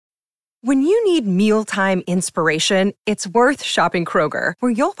When you need mealtime inspiration, it's worth shopping Kroger,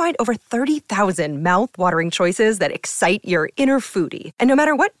 where you'll find over 30,000 mouth-watering choices that excite your inner foodie. And no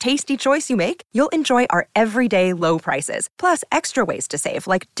matter what tasty choice you make, you'll enjoy our everyday low prices, plus extra ways to save,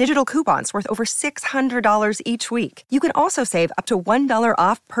 like digital coupons worth over $600 each week. You can also save up to $1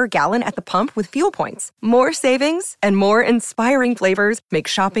 off per gallon at the pump with fuel points. More savings and more inspiring flavors make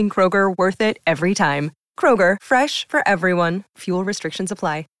shopping Kroger worth it every time. Kroger, fresh for everyone. Fuel restrictions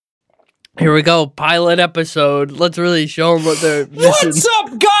apply. Here we go, pilot episode. Let's really show them what they're missing. What's up,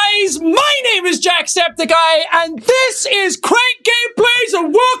 guys? My name is Jacksepticeye, and this is Crank Gameplays,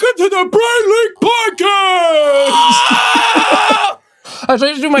 and welcome to the Brain Leak Podcast! I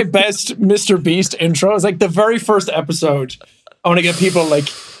tried to do my best Mr. Beast intro. It's like the very first episode. I want to get people like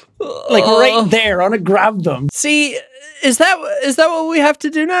right there. I want to grab them. See, is that what we have to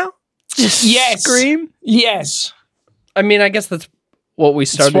do now? Just scream? Yes. I mean, I guess that's what we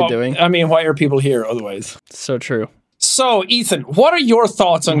started doing. I mean, why are people here otherwise? So true. So, Ethan, what are your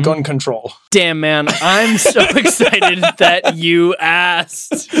thoughts on gun control? Damn, man, I'm so excited that you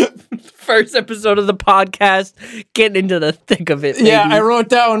asked. First episode of the podcast, getting into the thick of it, baby. Yeah, I wrote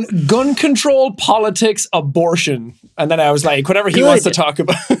down gun control, politics, abortion. And then I was like, whatever he wants to talk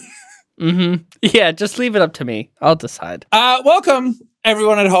about. Yeah, just leave it up to me. I'll decide. Welcome,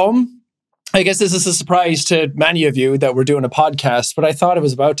 everyone at home. I guess this is a surprise to many of you that we're doing a podcast, but I thought it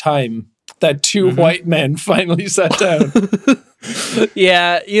was about time that two white men finally sat down.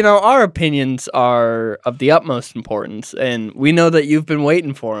 Yeah, you know, our opinions are of the utmost importance, and we know that you've been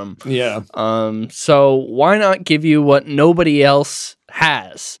waiting for them. Yeah. So why not give you what nobody else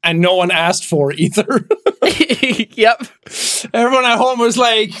has? And no one asked for either. Yep. Everyone at home was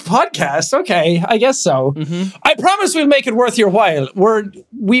like, podcast? Okay, I guess so. I promise we'll make it worth your while.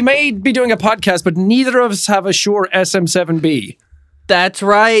 We may be doing a podcast, but neither of us have a Shure SM7B. That's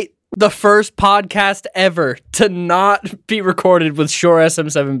right. The first podcast ever to not be recorded with Shure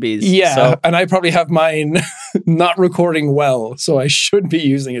SM7Bs. Yeah, and I probably have mine not recording well, so I should be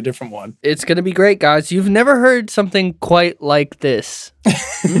using a different one. It's going to be great, guys. You've never heard something quite like this.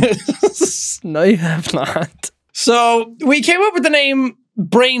 No, you have not. So we came up with the name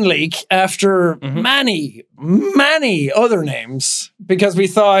Brain Leak after many other names, because we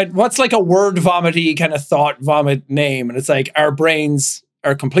thought, what's like a word vomity kind of thought vomit name? And it's like, our brains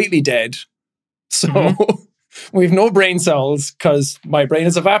are completely dead. So we've no brain cells because my brain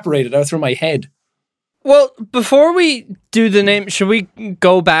is evaporated out through my head. Well, before we do the name, should we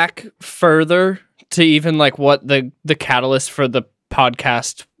go back further to even like what the catalyst for the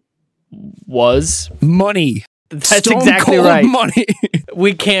podcast was? Money. That's Stone exactly cold right. Money.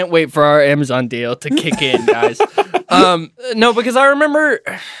 We can't wait for our Amazon deal to kick in, guys. No, because I remember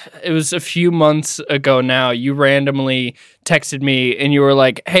it was a few months ago now, you randomly texted me and you were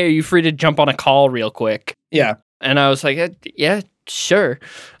like, hey, are you free to jump on a call real quick? Yeah. And I was like, yeah, sure.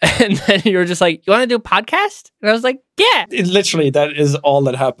 And then you were just like, you want to do a podcast? And I was like, yeah. Literally, that is all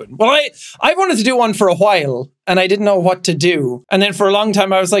that happened. Well, I wanted to do one for a while, and I didn't know what to do. And then for a long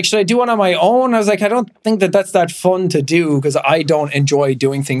time, I was like, should I do one on my own? I was like, I don't think that's that fun to do, because I don't enjoy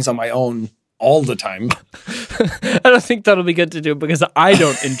doing things on my own all the time. I don't think that'll be good to do because I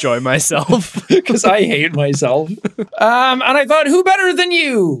don't enjoy myself. Because I hate myself. And I thought, who better than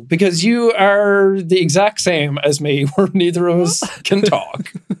you? Because you are the exact same as me, where neither of us can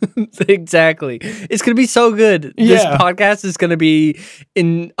talk. Exactly. It's going to be so good. Yeah. This podcast is going to be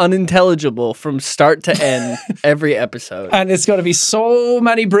unintelligible from start to end every episode. And it's going to be so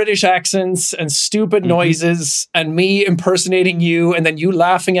many British accents and stupid noises and me impersonating you and then you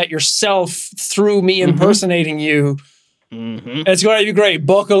laughing at yourself through me impersonating you. It's going to be great.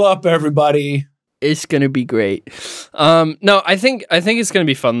 Buckle up, everybody. It's going to be great. No, I think it's going to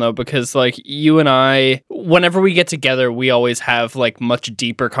be fun though, because like you and I, whenever we get together, we always have like much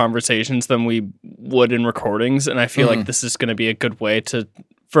deeper conversations than we would in recordings. And I feel like this is going to be a good way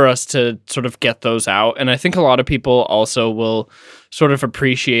for us to sort of get those out. And I think a lot of people also will sort of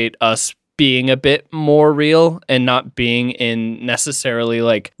appreciate us being a bit more real and not being in necessarily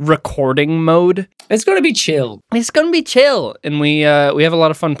like recording mode. It's going to be chill. It's going to be chill. And we have a lot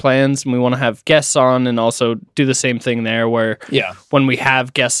of fun plans, and we want to have guests on and also do the same thing there where when we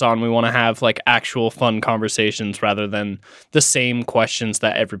have guests on, we want to have like actual fun conversations rather than the same questions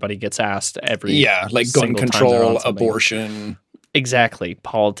that everybody gets asked every like gun control, abortion. Exactly.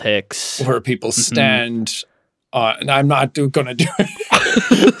 Politics. Where people stand. And I'm not going to do it.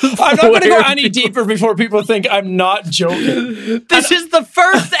 I'm not going to go any deeper before people think I'm not joking. This is the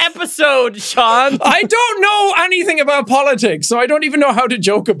first episode, Sean. I don't know anything about politics, so I don't even know how to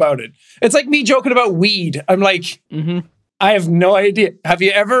joke about it. It's like me joking about weed. I'm like, I have no idea. Have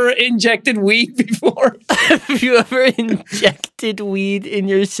you ever injected weed before? Have you ever injected weed in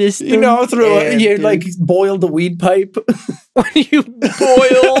your system? You know, like boil the weed pipe. When you boil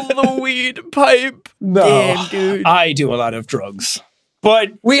the weed pipe. No, damn, dude. I do a lot of drugs.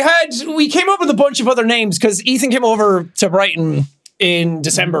 But we came up with a bunch of other names because Ethan came over to Brighton in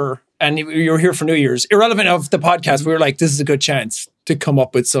December and you were here for New Year's. Irrelevant of the podcast, we were like, this is a good chance to come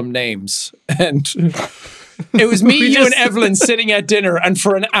up with some names. And it was me, you, and Evelyn sitting at dinner, and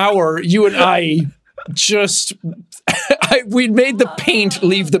for an hour, you and I just... we made the paint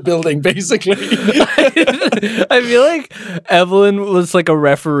leave the building, basically. I feel like Evelyn was like a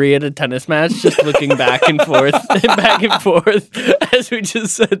referee at a tennis match, just looking back and forth, as we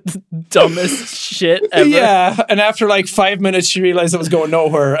just said the dumbest shit ever. Yeah, and after like 5 minutes, she realized it was going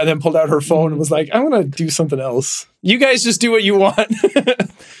nowhere, and then pulled out her phone and was like, I'm going to do something else. You guys just do what you want.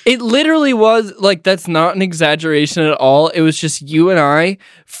 It literally was, like, that's not an exaggeration at all. It was just you and I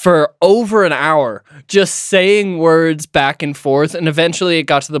for over an hour just saying words back and forth. And eventually it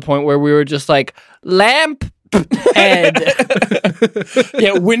got to the point where we were just like, lamp head.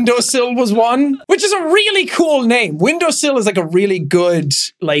 Yeah, Windowsill was one, which is a really cool name. Windowsill is like a really good,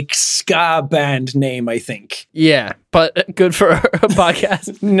 like, ska band name, I think. Yeah, but good for a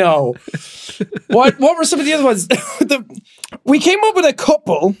podcast. No. What were some of the other ones? We came up with a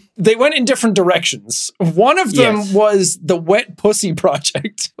couple. They went in different directions. One of them was the Wet Pussy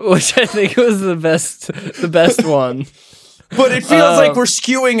Project, which I think was the best one. But it feels like we're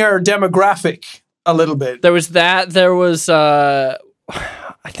skewing our demographic a little bit. There was that. There was, I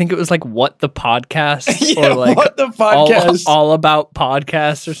think it was like What the Podcast, yeah, or like What the Podcast, all about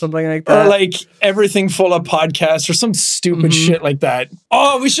podcasts or something like that, or like Everything Full of Podcasts or some stupid shit like that.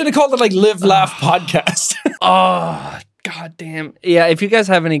 Oh, we should have called it like Live Laugh Podcast. Oh, god damn. Yeah, if you guys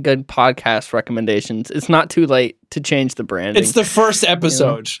have any good podcast recommendations, it's not too late to change the branding. It's the first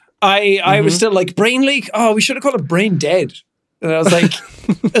episode. You know? I was still like, Brain Leak? Oh, we should have called it Brain Dead. And I was like,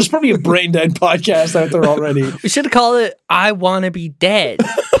 there's probably a Brain Dead podcast out there already. We should have called it I Wanna Be Dead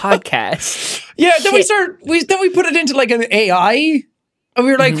podcast. Yeah, then we put it into like an AI. And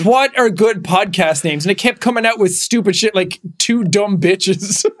we were like, what are good podcast names? And it kept coming out with stupid shit like Two Dumb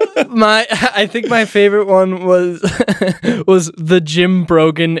Bitches. I think my favorite one was the Jim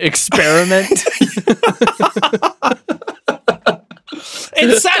Brogan Experiment.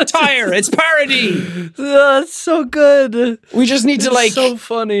 It's satire. It's parody. That's so good. We just need to like... so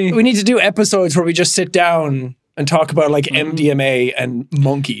funny. We need to do episodes where we just sit down and talk about like MDMA and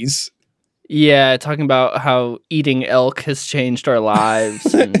monkeys. Yeah, talking about how eating elk has changed our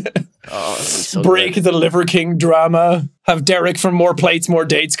lives. And, so break good. The Liver King drama. Have Derek from More Plates, More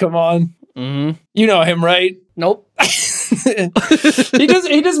Dates come on. You know him, right? Nope. He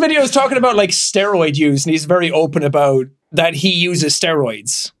does videos talking about like steroid use, and he's very open about that he uses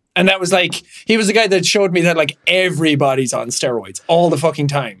steroids. And that was like, he was the guy that showed me that like everybody's on steroids all the fucking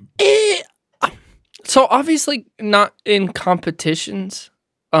time. So obviously not in competitions.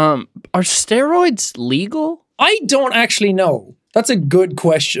 Are steroids legal? I don't actually know. That's a good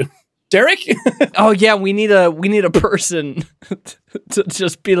question. Derek? Oh yeah, we need a person to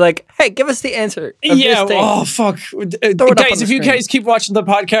just be like, hey, give us the answer. Yeah. Oh fuck, guys! If you guys keep watching the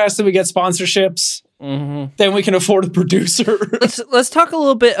podcast and we get sponsorships, then we can afford a producer. Let's talk a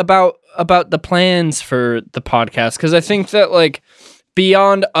little bit about the plans for the podcast, because I think that like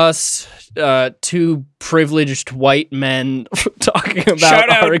beyond us, two privileged white men talking about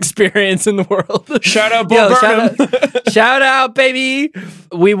our experience in the world. Shout out, Bo Burnham. Shout out, baby.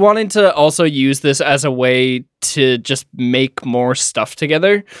 We wanted to also use this as a way to just make more stuff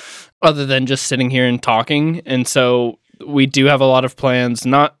together other than just sitting here and talking. And so we do have a lot of plans,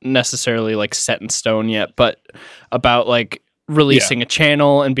 not necessarily like set in stone yet, but about like releasing a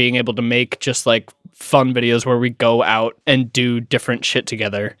channel and being able to make just like fun videos where we go out and do different shit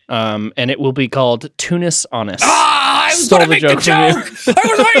together. And it will be called Tunis Honest. Ah, I was going to make the joke. I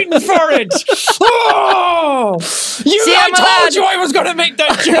was waiting for it. Oh, I told you I was going to make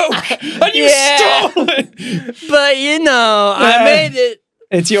that joke, and you stole it. But you know, I made it.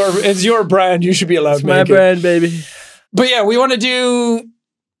 It's your brand. You should be allowed to make it. It's my brand, baby. But yeah, we want to do,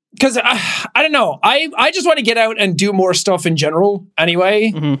 because I don't know. I just want to get out and do more stuff in general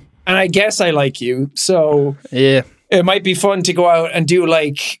anyway. And I guess I like you. So yeah, it might be fun to go out and do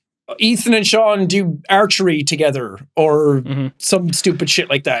like Ethan and Sean do archery together or some stupid shit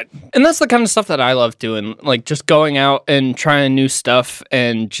like that. And that's the kind of stuff that I love doing. Like just going out and trying new stuff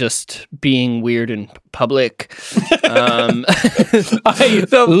and just being weird in public. I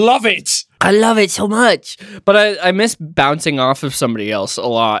love it. I love it so much. But I miss bouncing off of somebody else a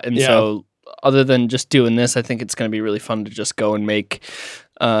lot. And so other than just doing this, I think it's going to be really fun to just go and make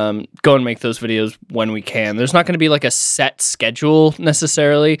those videos when we can. There's not going to be like a set schedule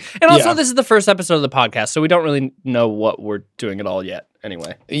necessarily. And also this is the first episode of the podcast, so we don't really know what we're doing at all yet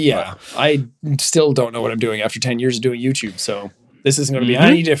anyway. Yeah. I still don't know what I'm doing after 10 years of doing YouTube, so this isn't going to be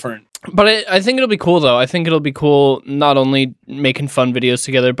any different. But I think it'll be cool, though. I think it'll be cool not only making fun videos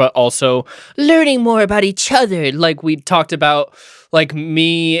together, but also learning more about each other. Like we talked about, like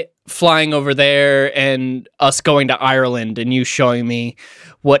me flying over there and us going to Ireland and you showing me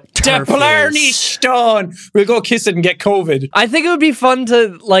what turf the Blarney is. Stone. We'll go kiss it and get COVID. I think it would be fun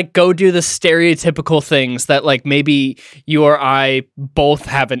to like go do the stereotypical things that like maybe you or I both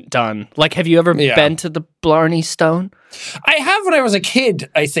haven't done. Like, have you ever been to the Blarney Stone? I have when I was a kid,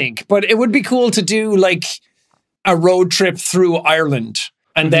 I think, but it would be cool to do like a road trip through Ireland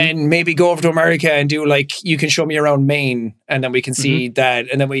and then maybe go over to America and do like, you can show me around Maine and then we can see that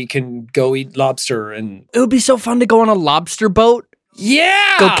and then we can go eat lobster. And it would be so fun to go on a lobster boat.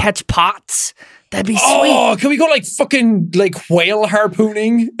 Yeah. Go catch pots. That'd be sweet. Oh, can we go like fucking like whale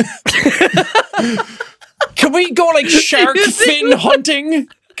harpooning? Can we go like shark fin hunting?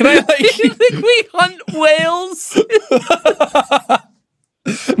 Can I like... You think we hunt whales?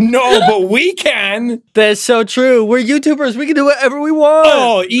 No, but we can. That's so true. We're YouTubers. We can do whatever we want.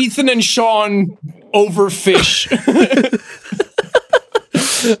 Oh, Ethan and Sean overfish.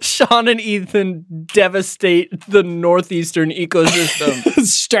 Sean and Ethan devastate the northeastern ecosystem.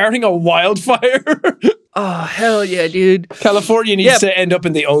 Starting a wildfire. Oh, hell yeah, dude. California needs to end up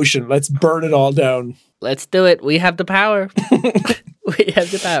in the ocean. Let's burn it all down. Let's do it. We have the power. We have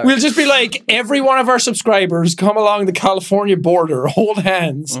the power. We'll just be like, every one of our subscribers come along the California border, hold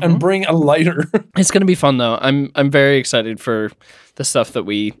hands, and bring a lighter. It's going to be fun, though. I'm very excited for the stuff that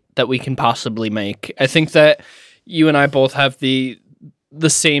we can possibly make. I think that you and I both have the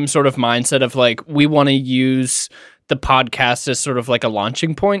same sort of mindset of like, we want to use the podcast as sort of like a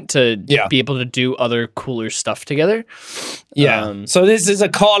launching point to be able to do other cooler stuff together. Yeah. So this is a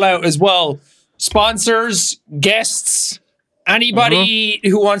call out as well. Sponsors, guests, anybody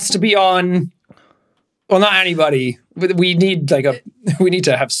who wants to be on. Well, not anybody. We need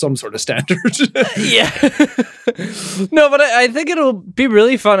to have some sort of standard. Yeah. No, but I think it'll be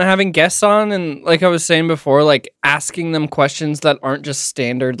really fun having guests on and like I was saying before, like asking them questions that aren't just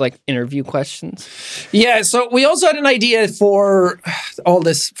standard like interview questions. Yeah, so we also had an idea for all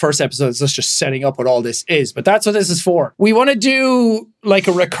this first episode. It's just setting up what all this is, but that's what this is for. We want to do like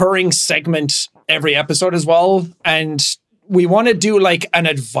a recurring segment every episode as well, and we want to do like an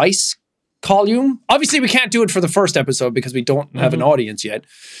advice column. Obviously, we can't do it for the first episode because we don't have an audience yet.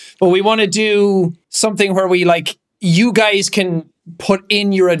 But we want to do something where we like, you guys can put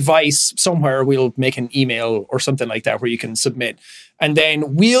in your advice somewhere. We'll make an email or something like that where you can submit. And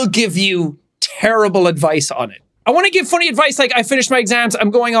then we'll give you terrible advice on it. I want to give funny advice like, I finished my exams, I'm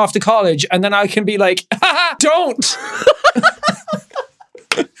going off to college. And then I can be like, haha, don't.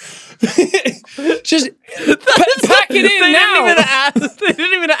 Just pack it in now. They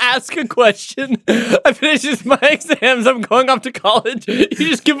didn't even ask a question. I finished my exams. I'm going off to college. You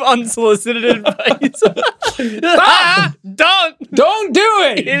just give unsolicited advice. Don't do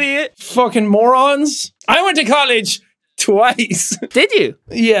it, idiot. Fucking morons. I went to college twice. Did you?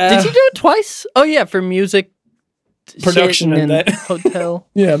 Yeah. Did you do it twice? Oh yeah, for music production and that hotel.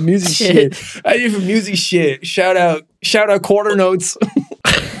 Yeah, music shit. I did for music shit. Shout out Quarter Notes.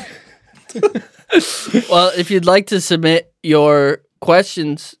 Well, if you'd like to submit your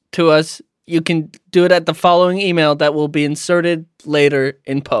questions to us, you can do it at the following email that will be inserted later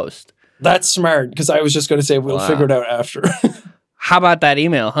in post. That's smart, because I was just going to say we'll figure it out after. How about that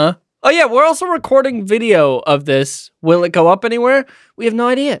email, huh? Oh yeah, we're also recording video of this. Will it go up anywhere? We have no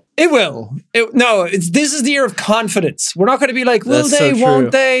idea. It will. This is the year of confidence. We're not going to be like, will they,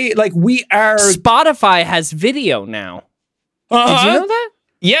 won't they? Like, we are. Spotify has video now. Did you know that?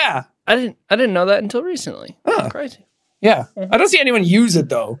 Yeah. I didn't know that until recently. Huh. Crazy. Yeah. I don't see anyone use it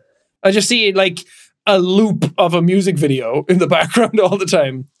though. I just see like a loop of a music video in the background all the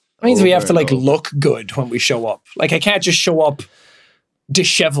time. It means we have to like look good when we show up. Like I can't just show up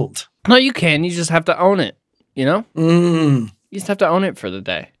disheveled. No, you can. You just have to own it. You know? You just have to own it for the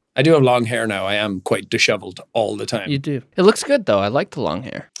day. I do have long hair now. I am quite disheveled all the time. You do. It looks good though. I like the long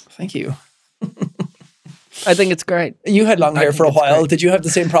hair. Thank you. I think it's great. You had long hair for a while. Great. Did you have the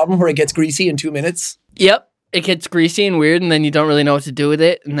same problem where it gets greasy in 2 minutes? Yep. It gets greasy and weird, and then you don't really know what to do with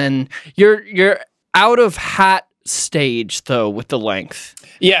it. And then you're out of hat stage, though, with the length.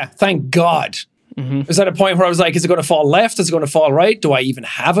 Yeah, thank God. Mm-hmm. Was at a point where I was like, is it going to fall left? Is it going to fall right? Do I even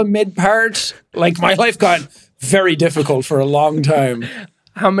have a mid part? Like, my life got very difficult for a long time.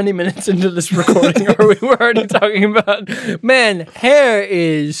 How many minutes into this recording are we already talking about? Man, hair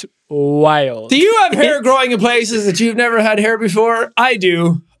is wild. Do you have hair growing in places that you've never had hair before? I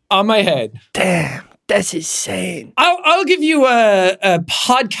do, on my head. Damn, that's insane. I'll give you a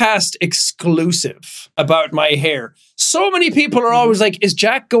podcast exclusive about my hair. So many people are always like, is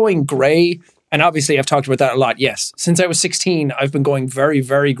Jack going gray? And obviously, I've talked about that a lot. Yes. Since I was 16, I've been going very,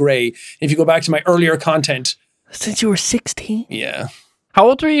 very gray. If you go back to my earlier content. Since you were 16? Yeah. How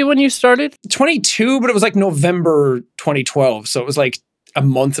old were you when you started? 22, but it was like November 2012. So it was like a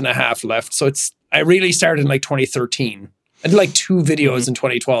month and a half left. So I really started in like 2013. I did like 2 videos in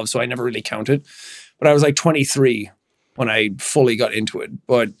 2012, so I never really counted. But I was like 23 when I fully got into it.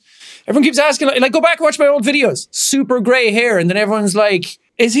 But everyone keeps asking, like, go back and watch my old videos. Super gray hair. And then everyone's like,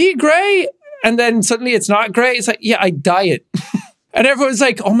 is he gray? And then suddenly it's not gray. It's like, yeah, I dye it. And everyone's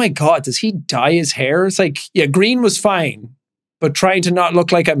like, oh my God, does he dye his hair? It's like, yeah, green was fine, but trying to not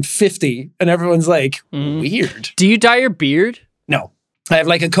look like I'm 50. And everyone's like, weird. Do you dye your beard? No. I have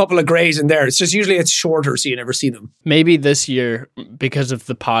like a couple of grays in there. It's just usually it's shorter, so you never see them. Maybe this year, because of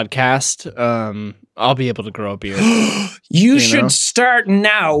the podcast, I'll be able to grow a beard. You should start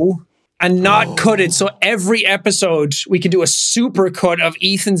now and not cut it. So every episode, we can do a super cut of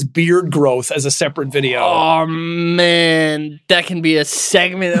Ethan's beard growth as a separate video. Oh, man. That can be a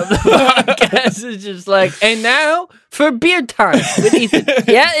segment of the podcast. It's just like, and now for beard time with Ethan.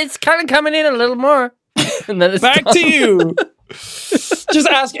 Yeah, it's kind of coming in a little more. And then it's back to you. Just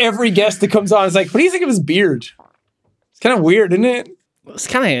ask every guest that comes on. It's like, what do you think of his beard? It's kind of weird, isn't it? It's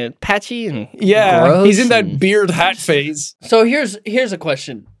kind of patchy and gross. He's in that beard hat phase. So here's a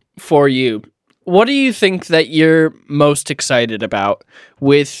question for you. What do you think that you're most excited about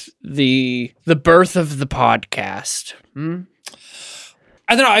with the birth of the podcast? I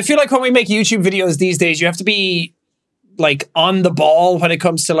don't know. I feel like when we make YouTube videos these days, you have to be like on the ball when it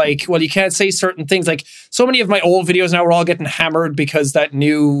comes to like, well, you can't say certain things. Like so many of my old videos now are all getting hammered because that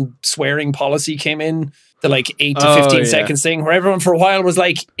new swearing policy came in, the like 8 to 15 seconds thing, where everyone for a while was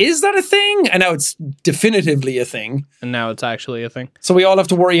like, is that a thing? And now it's definitively a thing. And now it's actually a thing. So we all have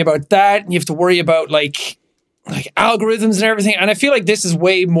to worry about that. And you have to worry about like algorithms and everything. And I feel like this is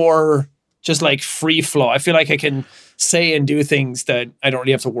way more just like free flow. I feel like I can say and do things that I don't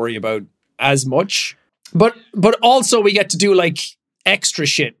really have to worry about as much. But also we get to do like extra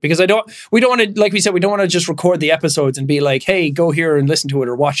shit because we don't want to, like we said, we don't want to just record the episodes and be like, hey, go here and listen to it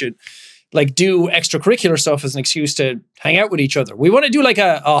or watch it. Like do extracurricular stuff as an excuse to hang out with each other. We want to do like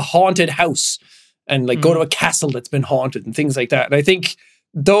a haunted house and like go to a castle that's been haunted and things like that. And I think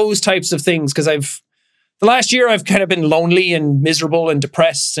those types of things, because the last year I've kind of been lonely and miserable and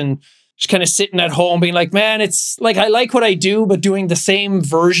depressed and just kind of sitting at home being like, man, it's like, I like what I do, but doing the same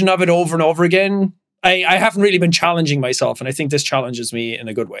version of it over and over again, I haven't really been challenging myself, and I think this challenges me in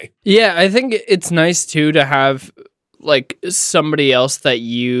a good way. Yeah, I think it's nice, too, to have, like, somebody else that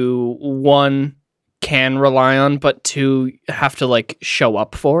you, one, can rely on, but two, have to, like, show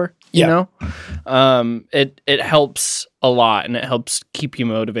up for, you know? It helps a lot, and it helps keep you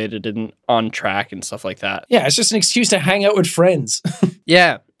motivated and on track and stuff like that. Yeah, it's just an excuse to hang out with friends.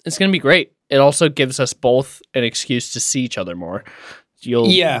 Yeah, it's going to be great. It also gives us both an excuse to see each other more.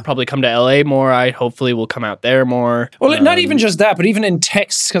 You'll probably come to LA more. I hopefully will come out there more. Well, not even just that, but even in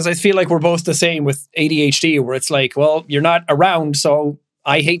texts, because I feel like we're both the same with ADHD, where it's like, well, you're not around, so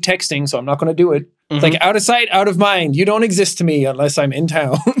I hate texting, so I'm not going to do it. Mm-hmm. It's like out of sight, out of mind. You don't exist to me unless I'm in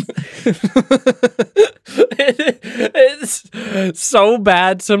town. It's so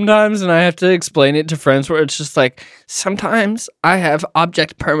bad sometimes, and I have to explain it to friends where it's just like, sometimes I have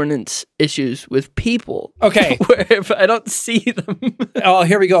object permanence issues with people. Okay. Where if I don't see them. Oh,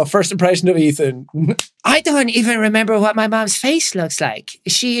 here we go. First impression of Ethan. I don't even remember what my mom's face looks like.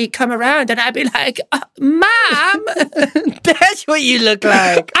 She'd come around and I'd be like, Mom! That's what you look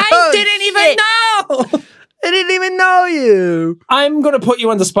like. I didn't even know! I didn't even know you. I'm going to put you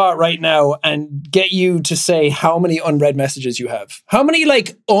on the spot right now and get you to say how many unread messages you have. How many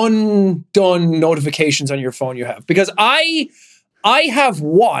like undone notifications on your phone you have? Because I have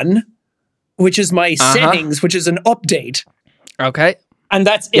one, which is my settings, which is an update. Okay. And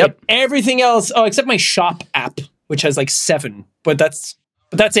that's it. Everything else, except my shop app, which has like 7. But that's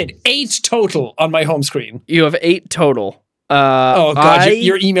it. 8 total on my home screen. You have 8 total. Oh God,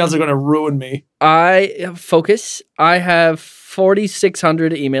 your emails are going to ruin me. I have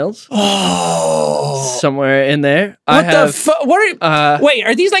 4,600 emails. Oh, somewhere in there. Wait,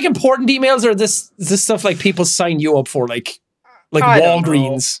 are these like important emails, or is this stuff like people sign you up for, like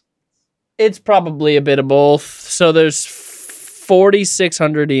Walgreens? It's probably a bit of both. So there's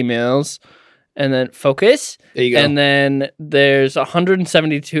 4,600 emails, and then focus. There you go. And then there's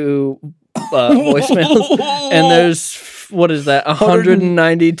 172 voicemails, and there's, what is that,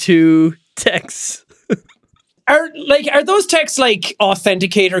 192 texts. Are those texts like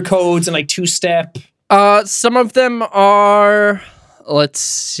authenticator codes and like two-step? Some of them are, let's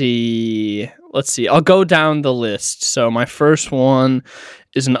see. I'll go down the list. So my first one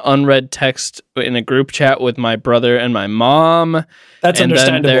is an unread text in a group chat with my brother and my mom. That's and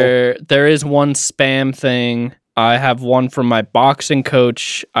understandable. Then there is one spam thing. I have one from my boxing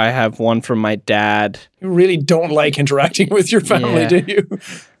coach. I have one from my dad. You really don't like interacting with your family, Yeah. do you?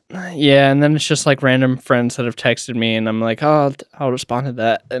 Yeah, and then it's just like random friends that have texted me, and I'm like, oh, I'll respond to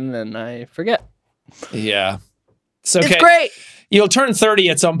that, and then I forget. Yeah. It's okay. It's great. You'll turn 30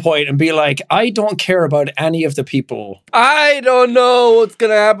 at some point and be like, I don't care about any of the people. I don't know what's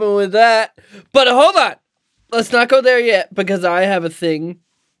going to happen with that. But hold on. Let's not go there yet, because I have a thing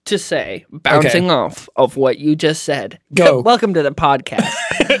to say, bouncing off of what you just said. Go. Welcome to the podcast.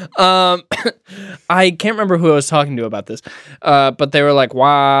 I can't remember who I was talking to about this, but they were like,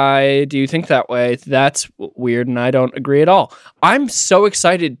 why do you think that way? That's weird, and I don't agree at all. I'm so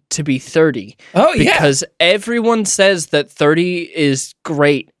excited to be 30. Oh, yeah. Because everyone says that 30 is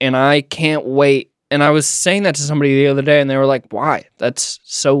great, and I can't wait. And I was saying that to somebody the other day, and they were like, why? That's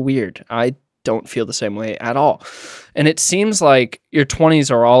so weird. I don't feel the same way at all. And it seems like your 20s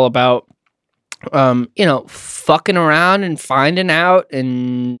are all about, fucking around and finding out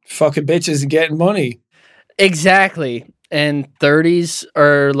and... Fucking bitches and getting money. Exactly. And 30s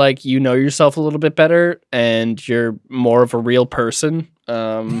are like, you know yourself a little bit better, and you're more of a real person.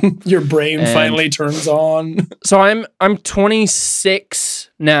 Your brain finally turns on. So I'm 26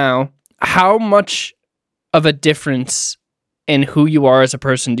 now. How much of a difference in who you are as a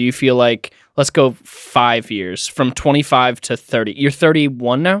person do you feel like, let's go 5 years, from 25 to 30? You're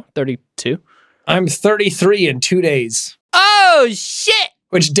 31 now? 32? I'm 33 in 2 days. Oh, shit!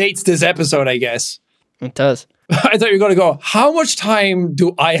 Which dates this episode, I guess. It does. I thought you were going to go, how much time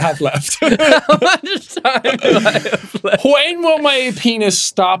do I have left? How much time do I have left? When will my penis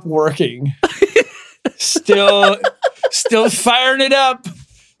stop working? Still firing it up.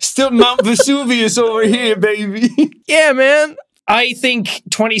 Still Mount Vesuvius over here, baby. Yeah, man. I think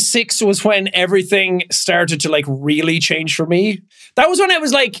 26 was when everything started to like really change for me. That was when I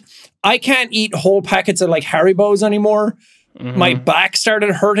was like, I can't eat whole packets of like Haribos anymore. Mm-hmm. My back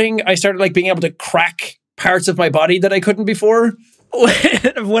started hurting. I started like being able to crack parts of my body that I couldn't before.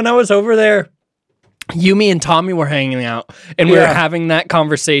 When I was over there, you, me, and Tommy were hanging out, and we were having that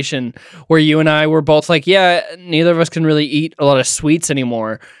conversation where you and I were both like, yeah, neither of us can really eat a lot of sweets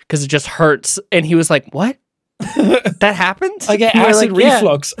anymore because it just hurts. And he was like, what? That happened? I get acid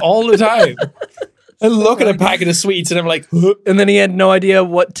reflux all the time. I look at a packet of sweets and I'm like, huh? And then he had no idea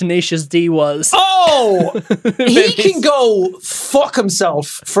what Tenacious D was. Oh, he can go fuck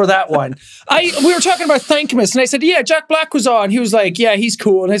himself for that one. We were talking about Thankamus, and I said, yeah, Jack Black was on. He was like, yeah, he's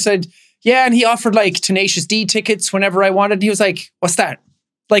cool. And I said, yeah, and he offered like Tenacious D tickets whenever I wanted. And he was like, what's that?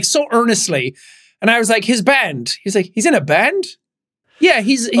 Like so earnestly. And I was like, his band. He's like, he's in a band? Yeah,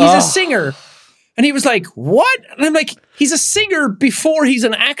 he's a singer. And he was like, what? And I'm like, he's a singer before he's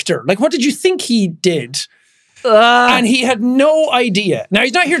an actor. Like, what did you think he did? And he had no idea. Now,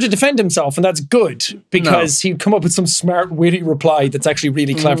 he's not here to defend himself, and that's good, because he'd come up with some smart, witty reply that's actually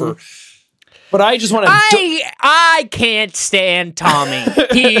really clever. But I just want to... I can't stand Tommy.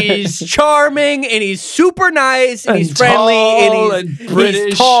 He's charming, and he's super nice, and he's friendly, and he's British.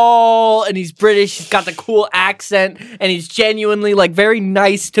 He's tall, and he's British. He's got the cool accent, and he's genuinely like very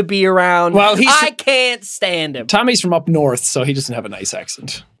nice to be around. Well, I can't stand him. Tommy's from up north, so he doesn't have a nice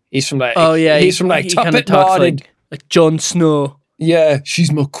accent. He's from like... Oh, yeah. He's from like... He kind of talks like Jon Snow. Yeah,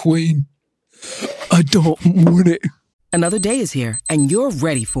 she's my queen. I don't want it. Another day is here, and you're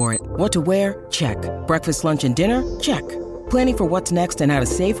ready for it. What to wear? Check. Breakfast, lunch, and dinner? Check. Planning for what's next and how to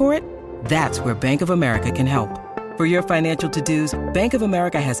save for it? That's where Bank of America can help. For your financial to-dos, Bank of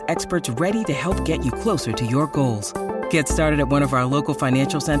America has experts ready to help get you closer to your goals. Get started at one of our local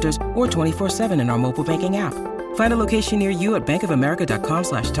financial centers or 24/7 in our mobile banking app. Find a location near you at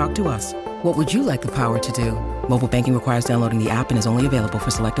bankofamerica.com/talktous. What would you like the power to do? Mobile banking requires downloading the app and is only available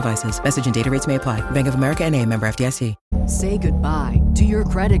for select devices. Message and data rates may apply. Bank of America NA, member FDIC. Say goodbye to your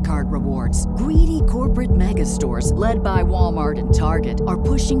credit card rewards. Greedy corporate mega stores, led by Walmart and Target, are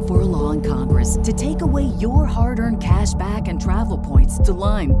pushing for a law in Congress to take away your hard-earned cash back and travel points to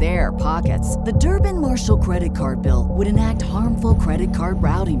line their pockets. The Durbin-Marshall credit card bill would enact harmful credit card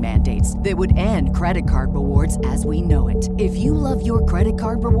routing mandates that would end credit card rewards as we know it. If you love your credit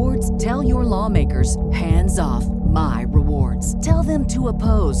card rewards, tell your lawmakers, hands off my rewards. Tell them to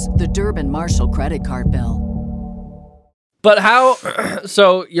oppose the Durbin-Marshall credit card bill. But how?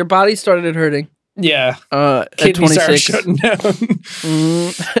 So your body started hurting. Yeah. At Kidneys are 26. shutting down.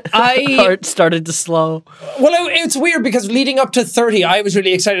 Heart started to slow. Well, it's weird because leading up to 30, I was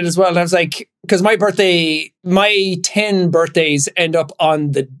really excited as well. And I was like, because my 10 birthdays end up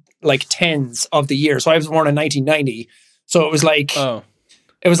on the like 10s of the year. So I was born in 1990. So it was like,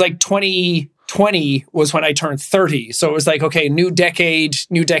 it was like 2020 was when I turned 30. So it was like, okay, new decade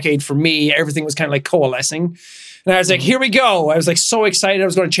for me. Everything was kind of like coalescing. And I was like, here we go. I was like so excited. I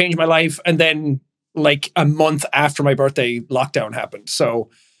was going to change my life. And then like a month after my birthday, lockdown happened.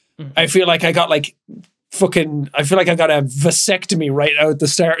 So I feel like I got like I feel like I got a vasectomy right out at the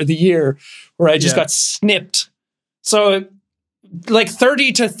start of the year where I just got snipped. So like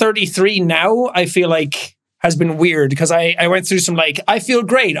 30 to 33 now, I feel like has been weird because I went through some like, I feel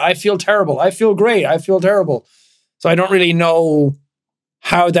great. I feel terrible. I feel great. I feel terrible. So I don't really know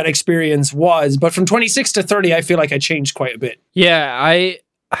how that experience was. But from 26 to 30, I feel like I changed quite a bit. Yeah, I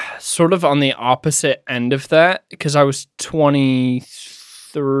sort of on the opposite end of that because I was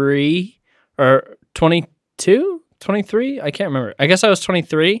 23 or 22, 23. I can't remember. I guess I was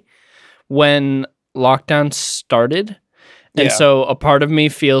 23 when lockdown started. And so a part of me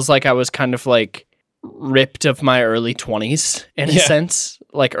feels like I was kind of like ripped of my early 20s in a sense,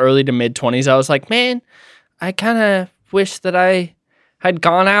 like early to mid 20s. I was like, man, I kind of wish that I had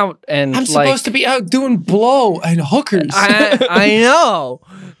gone out and I'm supposed to be out doing blow and hookers. I know.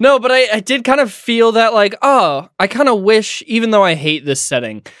 No, but I did kind of feel that like, oh, I kind of wish, even though I hate this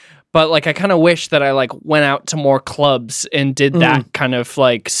setting, but like I kind of wish that I like went out to more clubs and did that kind of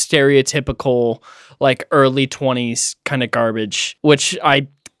like stereotypical like early 20s kind of garbage, which I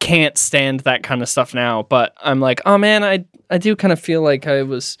can't stand that kind of stuff now. But I'm like, oh man, I do kind of feel like I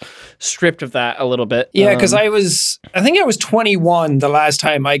was stripped of that a little bit. Yeah, because I think I was 21 the last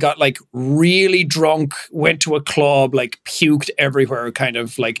time I got like really drunk, went to a club, like puked everywhere kind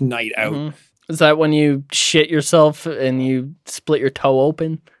of like night out. Mm-hmm. Is that when you shit yourself and you split your toe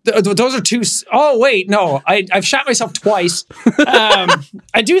open? Those are two. Oh, wait, no. I've shot myself twice.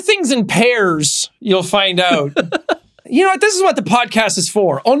 I do things in pairs, you'll find out. You know what? This is what the podcast is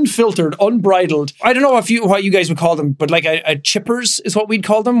for. Unfiltered, unbridled. I don't know what you guys would call them, but like a chippers is what we'd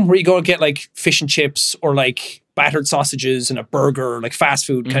call them, where you go and get like fish and chips or like battered sausages and a burger, like fast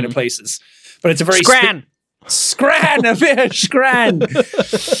food kind of places. But it's a very... Scran! A fish, scran!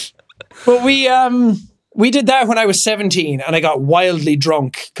 But we did that when I was 17 and I got wildly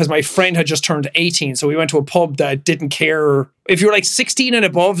drunk because my friend had just turned 18. So we went to a pub that didn't care. If you were like 16 and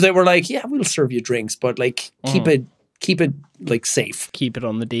above, they were like, yeah, we'll serve you drinks, but like keep it like safe. Keep it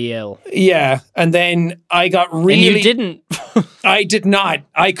on the DL. Yeah. And then I got really... And you didn't. I did not.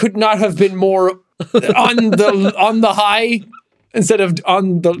 I could not have been more on the high instead of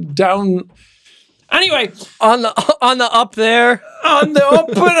on the down. Anyway. On the up there. On the up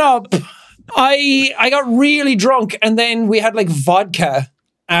and up. I got really drunk and then we had like vodka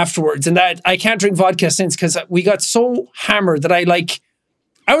afterwards, and that I can't drink vodka since because we got so hammered that I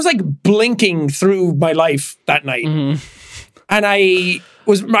was like blinking through my life that night. Mm-hmm. And I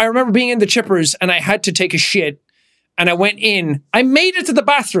remember being in the chippers and I had to take a shit and I went in. I made it to the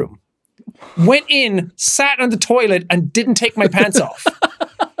bathroom, went in, sat on the toilet and didn't take my pants off.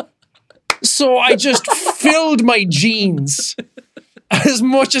 So I just filled my jeans as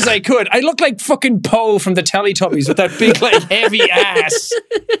much as I could. I looked like fucking Poe from the Teletubbies with that big like heavy ass.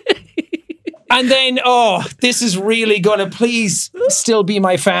 And then, this is really gonna please still be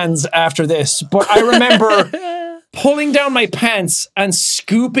my fans after this. But I remember pulling down my pants and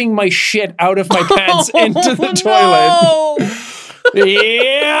scooping my shit out of my pants into the toilet.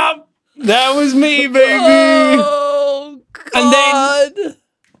 Yeah, that was me, baby. Oh, God. And then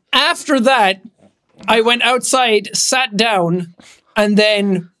after that, I went outside, sat down, and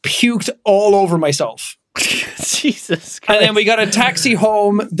then puked all over myself. Jesus Christ. And then we got a taxi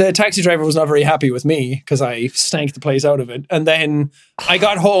home. The taxi driver was not very happy with me because I stank the place out of it. And then I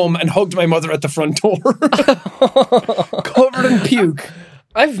got home and hugged my mother at the front door. Covered in puke.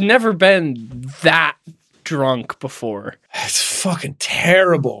 I've never been that drunk before. It's fucking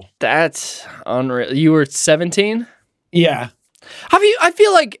terrible. That's unreal. You were 17? Yeah. I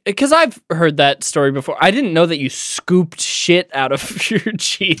feel like, because I've heard that story before. I didn't know that you scooped shit out of your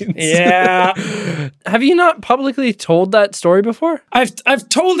jeans. Yeah. Have you not publicly told that story before? I've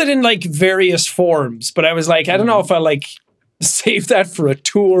told it in like various forms, but I was like, I don't know if I like save that for a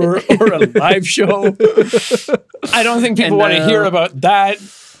tour or a live show. I don't think people want to hear about that.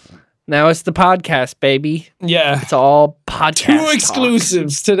 Now it's the podcast, baby. Yeah. It's all podcast 2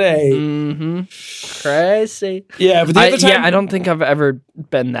 exclusives today. Mm-hmm. Crazy. Yeah, but the other time... I don't think I've ever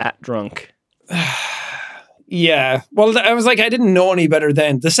been that drunk. Yeah. Well, I was like, I didn't know any better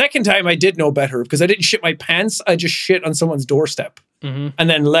then. The second time I did know better because I didn't shit my pants. I just shit on someone's doorstep and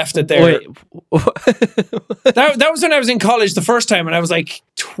then left it there. Wait. That was when I was in college the first time and I was like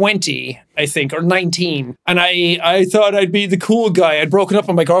 20, I think, or 19. And I thought I'd be the cool guy. I'd broken up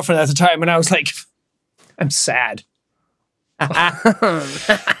with my girlfriend at the time and I was like, I'm sad.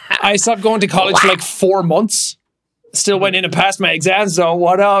 I stopped going to college for like 4 months. Still went in and passed my exams, so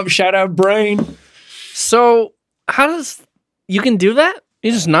what up? Shout out, Brain. So, how does... You can do that?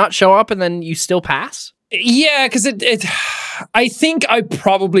 You just not show up and then you still pass? Yeah, because I think I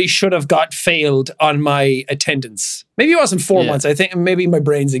probably should have got failed on my attendance. Maybe it wasn't 4 months. I think maybe my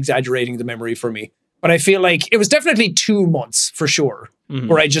brain's exaggerating the memory for me. But I feel like it was definitely 2 months for sure,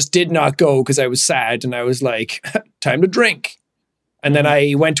 where I just did not go because I was sad and I was like, time to drink. And then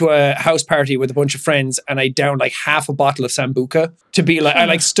I went to a house party with a bunch of friends and I downed like half a bottle of Sambuca to be like, I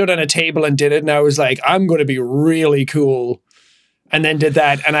like stood on a table and did it. And I was like, I'm going to be really cool. And then did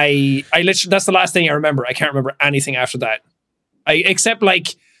that. And I literally, that's the last thing I remember. I can't remember anything after that. Except like,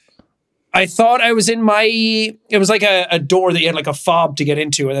 I thought I was in it was like a door that you had like a fob to get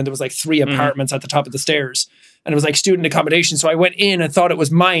into. And then there was like 3 apartments at the top of the stairs. And it was like student accommodation. So I went in and thought it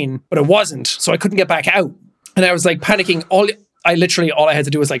was mine, but it wasn't. So I couldn't get back out. And I was like panicking. All I had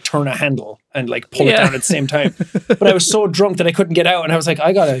to do was like turn a handle and like pull it down at the same time. But I was so drunk that I couldn't get out. And I was like,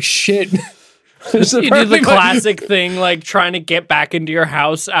 I gotta shit. You do the classic thing, like trying to get back into your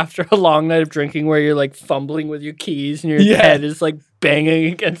house after a long night of drinking where you're like fumbling with your keys and your head is like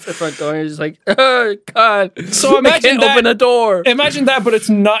banging against the front door and you're just like, oh God. So imagine I can't open a door. Imagine that, but it's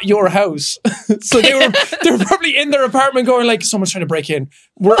not your house. So they were probably in their apartment going like, someone's trying to break in.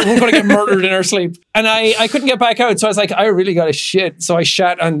 We're going to get murdered in our sleep. And I couldn't get back out. So I was like, I really got to shit. So I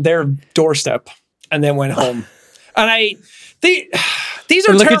shat on their doorstep and then went home. And these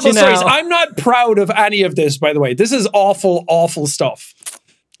are terrible stories. I'm not proud of any of this, by the way. This is awful, awful stuff.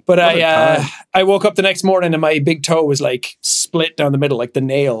 But I woke up the next morning and my big toe was like split down the middle, like the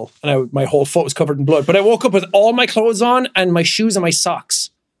nail. And my whole foot was covered in blood. But I woke up with all my clothes on and my shoes and my socks.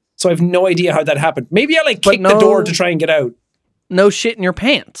 So I have no idea how that happened. Maybe I like kicked the door to try and get out. No shit in your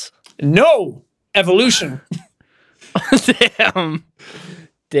pants. No. Evolution. Damn.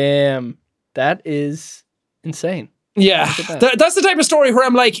 That is insane. Yeah, that's the type of story where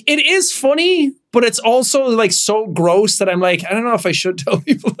I'm like, it is funny, but it's also like so gross that I'm like, I don't know if I should tell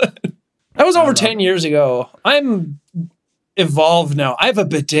people that. That was over 10 years ago. I'm evolved now. I have a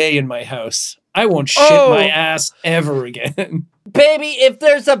bidet in my house. I won't shit my ass ever again. Baby, if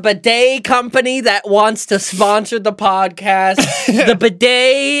there's a bidet company that wants to sponsor the podcast, the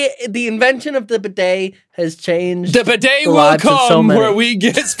bidet, the invention of the bidet has changed. The bidet will come where we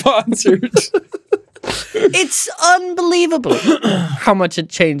get sponsored. It's unbelievable how much it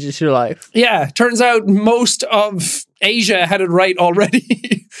changes your life. Yeah, turns out most of Asia had it right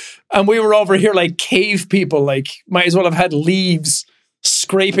already. And we were over here like cave people, like might as well have had leaves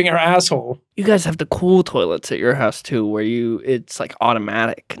scraping our asshole. You guys have the cool toilets at your house too, where it's like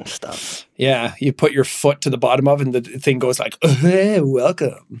automatic and stuff. Yeah, you put your foot to the bottom of it and the thing goes like,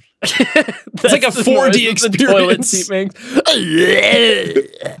 welcome. It's like a 4D experience.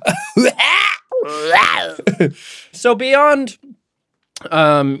 So beyond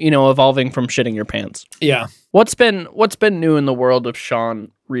evolving from shitting your pants. Yeah. What's been new in the world of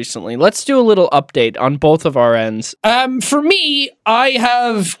Sean recently? Let's do a little update on both of our ends. For me, I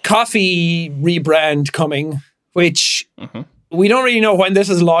have coffee rebrand coming, which we don't really know when this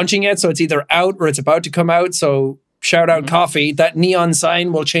is launching yet, so it's either out or it's about to come out, so shout out coffee. That neon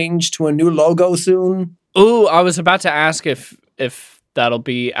sign will change to a new logo soon. Ooh, I was about to ask if that'll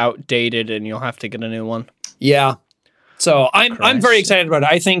be outdated and you'll have to get a new one. Yeah. So I'm very excited about it.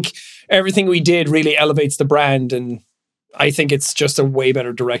 I think everything we did really elevates the brand, and I think it's just a way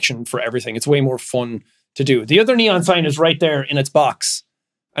better direction for everything. It's way more fun to do. The other neon sign is right there in its box,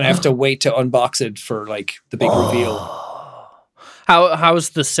 and I have to wait to unbox it for like the big reveal. How's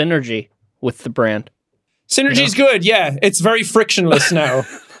the synergy with the brand? Synergy's good, yeah. It's very frictionless now.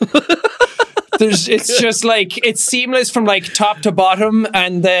 It's just like, it's seamless from like top to bottom,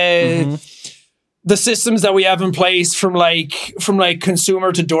 and the systems that we have in place from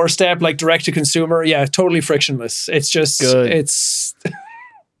consumer to doorstep, like direct to consumer, yeah, totally frictionless. It's just Good. it's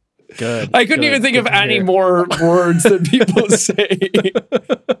Good. I couldn't even think of any more words that people say.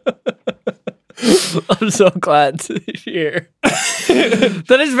 I'm so glad to hear.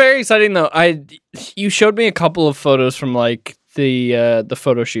 That is very exciting, though. You showed me a couple of photos from like the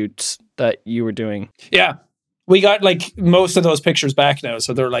photo shoots that you were doing. Yeah, we got like most of those pictures back now,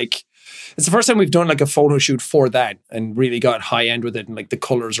 so they're like, it's the first time we've done like a photo shoot for that and really got high end with it, and like the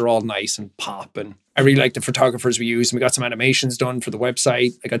colors are all nice and pop, and I really like the photographers we used, and we got some animations done for the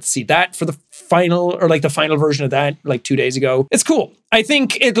website. I got to see that for the final version of that like 2 days ago. It's cool. I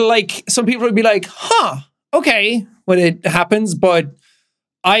think it'll like, some people would be like, okay, when it happens, but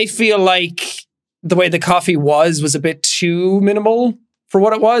I feel like the way the coffee was a bit too minimal for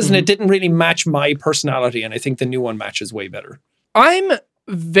what it was, and it didn't really match my personality, and I think the new one matches way better. I'm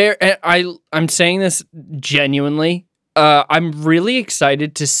saying this genuinely. I'm really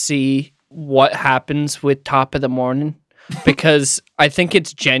excited to see what happens with Top of the Morning, because I think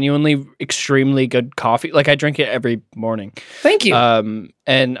it's genuinely extremely good coffee. Like, I drink it every morning. Thank you.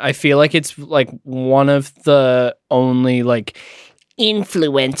 And I feel like it's like one of the only like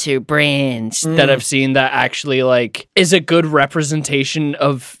influencer brands that I've seen that actually like is a good representation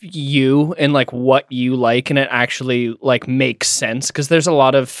of you and like what you like, and it actually like makes sense, because there's a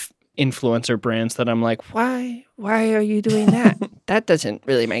lot of influencer brands that I'm like, why are you doing that? That doesn't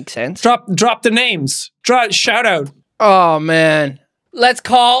really make sense. Drop the names. Shout out. Oh man, let's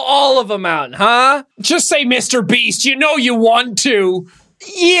call all of them out, huh? Just say Mr. Beast. You know you want to.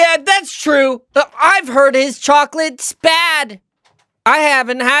 Yeah, that's true. I've heard his chocolate's bad. I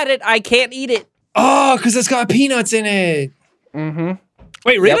haven't had it. I can't eat it. Oh, because it's got peanuts in it. Mm-hmm.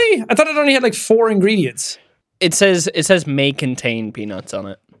 Wait, really? Yep. I thought it only had like 4 ingredients. It says may contain peanuts on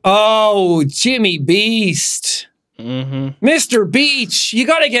it. Oh, Jimmy Beast. Mm-hmm. Mr. Beach, you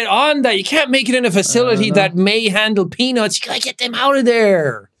got to get on that. You can't make it in a facility that may handle peanuts. You got to get them out of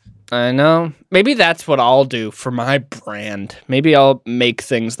there. I know. Maybe that's what I'll do for my brand. Maybe I'll make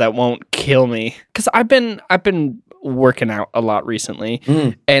things that won't kill me. Because I've been working out a lot recently,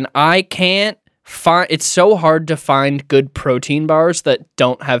 and I can't find, it's so hard to find good protein bars that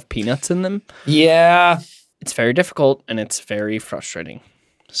don't have peanuts in them. Yeah. It's very difficult, and it's very frustrating.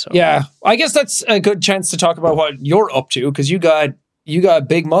 So yeah, I guess that's a good chance to talk about what you're up to, because you got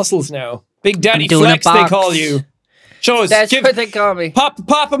big muscles now. Big Daddy Flex, they call you. Show us. That's what they call me.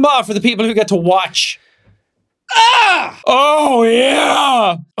 Pop them off for the people who get to watch. Ah! Oh,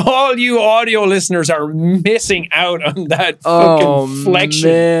 yeah. All you audio listeners are missing out on that fucking flexion.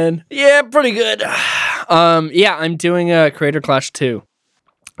 Man. Yeah, pretty good. Yeah, I'm doing a Creator Clash 2.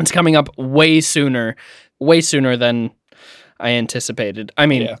 It's coming up way sooner than I anticipated. I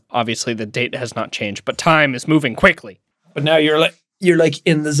mean, obviously the date has not changed, but time is moving quickly. But now you're like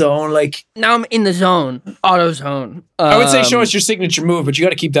in the zone. Like, now I'm in the zone. Auto zone. I would say show us your signature move, but you got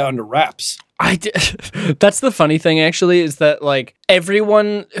to keep that under wraps. That's the funny thing, actually, is that like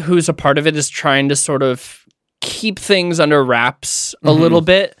everyone who's a part of it is trying to sort of keep things under wraps a little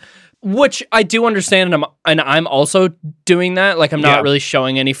bit, which I do understand, and I'm also doing that. Like, I'm not really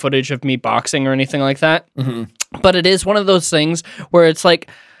showing any footage of me boxing or anything like that. But it is one of those things where it's like,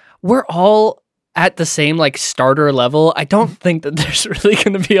 we're all at the same like starter level. I don't think that there's really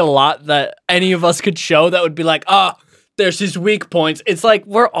going to be a lot that any of us could show that would be like, there's his weak points. It's like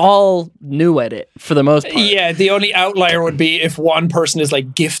we're all new at it for the most part. Yeah, the only outlier would be if one person is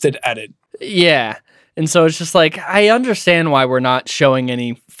like gifted at it. Yeah. And so it's just like, I understand why we're not showing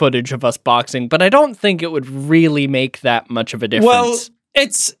any footage of us boxing, but I don't think it would really make that much of a difference. Well,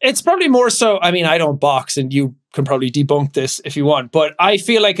 it's probably more so, I mean, I don't box, and you can probably debunk this if you want, but I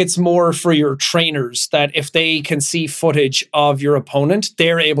feel like it's more for your trainers, that if they can see footage of your opponent,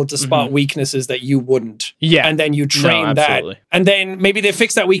 they're able to spot weaknesses that you wouldn't. Yeah. And then you train that. And then maybe they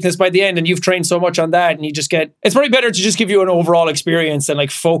fix that weakness by the end, and you've trained so much on that, and you just get, it's probably better to just give you an overall experience and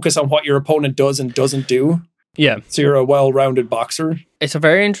like focus on what your opponent does and doesn't do. Yeah. So you're a well-rounded boxer. It's a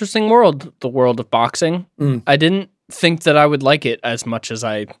very interesting world, the world of boxing. I didn't think that I would like it as much as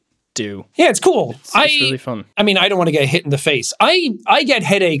I do. Yeah, it's cool. It's really fun. I mean, I don't want to get hit in the face. I get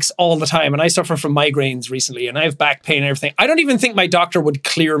headaches all the time, and I suffer from migraines recently, and I have back pain and everything. I don't even think my doctor would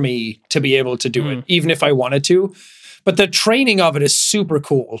clear me to be able to do it, even if I wanted to. But the training of it is super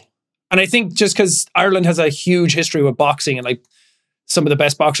cool. And I think just because Ireland has a huge history with boxing, and like some of the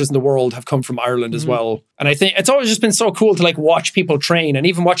best boxers in the world have come from Ireland as well. And I think it's always just been so cool to like watch people train, and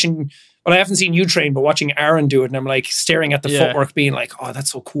even watching Well, I haven't seen you train, but watching Aaron do it, and I'm like staring at the Yeah. footwork, being like, oh,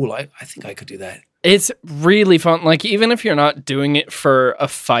 that's so cool. I think I could do that. It's really fun. Like, even if you're not doing it for a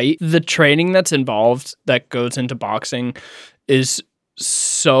fight, the training that's involved that goes into boxing is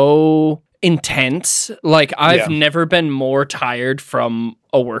so intense. Like, I've never been more tired from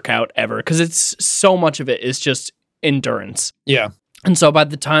a workout ever, because it's so much of it is just endurance. Yeah. And so by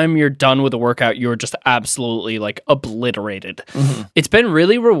the time you're done with the workout, you're just absolutely like obliterated. It's been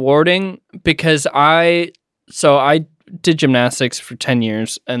really rewarding because I did gymnastics for 10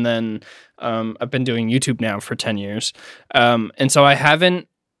 years, and then I've been doing YouTube now for 10 years. And so I haven't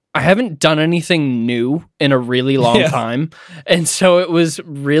done anything new in a really long time. And so it was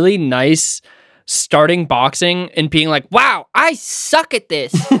really nice starting boxing and being like, wow, I suck at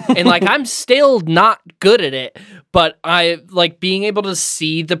this. And like, I'm still not good at it, but I like being able to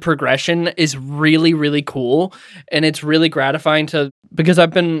see the progression is really, really cool. And it's really gratifying because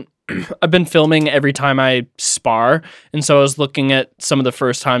I've been filming every time I spar. And so I was looking at some of the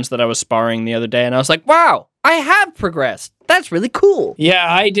first times that I was sparring the other day, and I was like, wow, I have progressed. That's really cool. Yeah,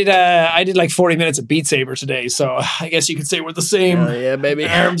 I did like 40 minutes of Beat Saber today, so I guess you could say we're the same. Oh, yeah, baby.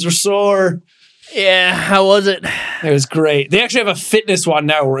 My arms are sore. Yeah, how was it? It was great. They actually have a fitness one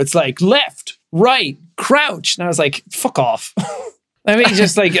now where it's like left, right, crouch. And I was like, fuck off. Let me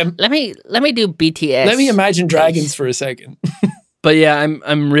just like Let me do BTS. let me imagine dragons for a second. But yeah,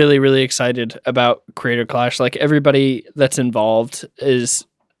 I'm really, really excited about Creator Clash. Like, everybody that's involved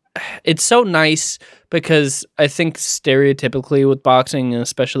it's so nice, because I think stereotypically with boxing, and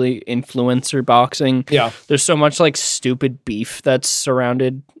especially influencer boxing, there's so much like stupid beef that's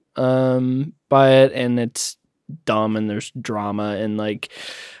surrounded by it, and it's dumb, and there's drama. And like,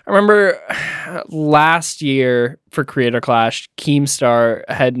 I remember last year for Creator Clash, Keemstar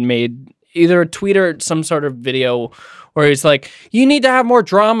had made either a tweet or some sort of video where he's like, you need to have more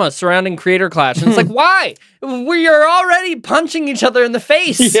drama surrounding Creator Clash. And it's like, why? We are already punching each other in the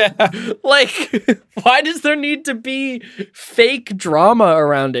face. Yeah. Like, why does there need to be fake drama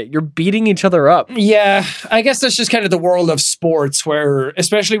around it? You're beating each other up. Yeah, I guess that's just kind of the world of sports, where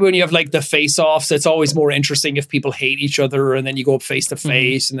especially when you have like the face-offs, it's always more interesting if people hate each other, and then you go up face to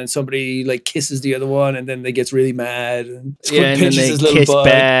face, and then somebody like kisses the other one, and then they gets really mad, and And then they kiss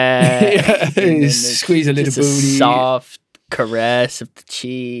back. yeah, squeeze a little booty. Soft caress of the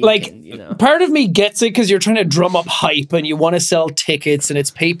cheek. Like, and, part of me gets it, because you're trying to drum up hype and you want to sell tickets, and it's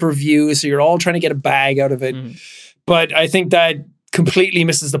pay-per-view, so you're all trying to get a bag out of it. But I think that completely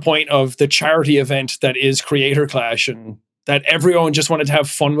misses the point of the charity event that is Creator Clash, and that everyone just wanted to have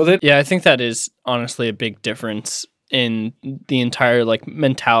fun with it. Yeah, I think that is honestly a big difference in the entire like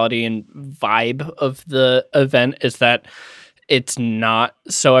mentality and vibe of the event, is that it's not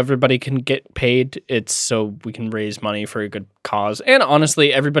so everybody can get paid. It's so we can raise money for a good cause. And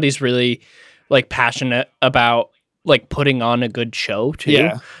honestly, everybody's really like passionate about like putting on a good show too.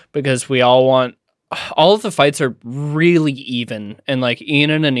 Yeah. Because we all want, all of the fights are really even. And like Ian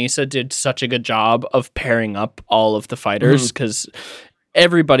and Anissa did such a good job of pairing up all of the fighters, because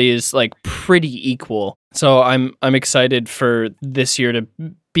everybody is like pretty equal. So I'm excited for this year to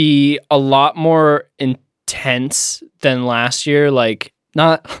be a lot more intense than last year. Like,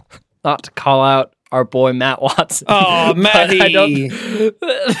 not to call out our boy Matt Watson. Oh, Matty.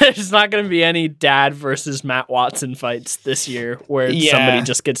 There's not going to be any dad versus Matt Watson fights this year where somebody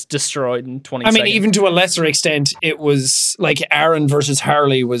just gets destroyed in 20 seconds. I mean, even to a lesser extent, it was like Aaron versus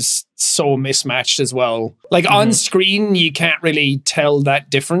Harley was so mismatched as well. Like on screen, you can't really tell that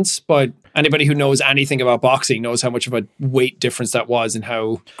difference, but anybody who knows anything about boxing knows how much of a weight difference that was and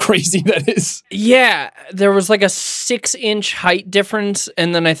how crazy that is. Yeah, there was like a 6-inch height difference,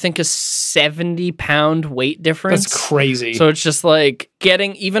 and then I think a 70-pound weight difference. That's crazy. So it's just like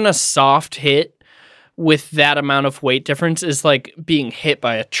getting even a soft hit with that amount of weight difference is like being hit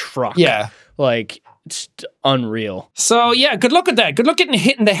by a truck. Yeah. Like, it's unreal. So yeah, good luck at that. Good luck getting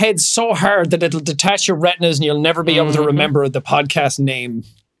hit in the head so hard that it'll detach your retinas and you'll never be able to remember the podcast name.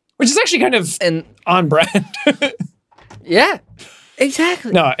 Which is actually kind of on brand. Yeah,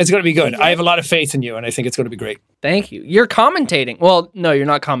 exactly. No, it's going to be good. I have a lot of faith in you, and I think it's going to be great. Thank you. You're commentating. Well, no, you're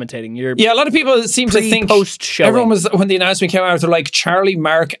not commentating. You're a lot of people seem to think post-showing. Everyone was, when the announcement came out, they're like Charlie,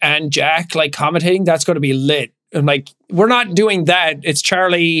 Mark, and Jack like commentating. That's going to be lit. I'm like, we're not doing that. It's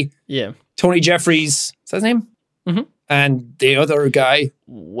Charlie. Yeah. Tony Jeffries. Is that his name? Mm-hmm. And the other guy,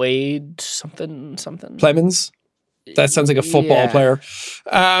 Wade something. Clemens. That sounds like a football player.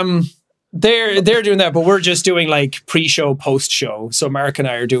 They're doing that, but we're just doing like pre-show, post-show. So Mark and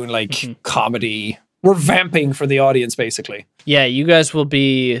I are doing like comedy. We're vamping for the audience, basically. Yeah, you guys will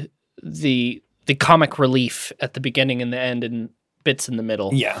be the comic relief at the beginning and the end, and bits in the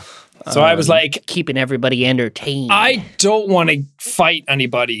middle. Yeah. So I was like, keeping everybody entertained. I don't want to fight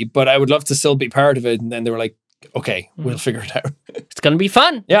anybody, but I would love to still be part of it. And then they were like, okay, we'll figure it out. It's going to be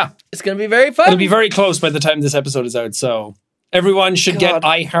fun. Yeah. It's going to be very fun. It'll be very close by the time this episode is out. So everyone should get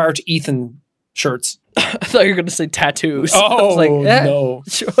I Heart Ethan shirts. I thought you were going to say tattoos. Oh, no.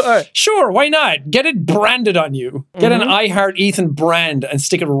 Sure. Sure, why not? Get it branded on you. Get an I Heart Ethan brand and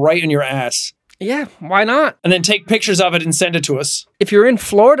stick it right in your ass. Yeah, why not? And then take pictures of it and send it to us. If you're in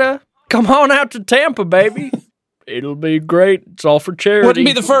Florida, come on out to Tampa, baby. It'll be great. It's all for charity. Wouldn't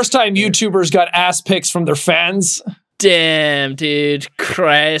be the first time YouTubers got ass pics from their fans. Damn, dude.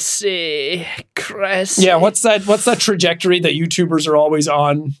 Crazy. Yeah, what's that trajectory that YouTubers are always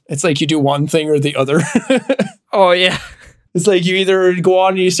on? It's like you do one thing or the other. Oh, yeah. It's like you either go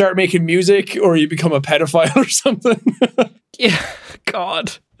on and you start making music or you become a pedophile or something. Yeah,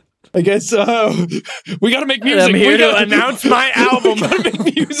 God. I guess we got to make music. I'm here to announce my album. We got to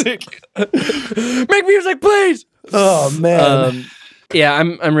make music. Make music, please. Oh, man. Yeah,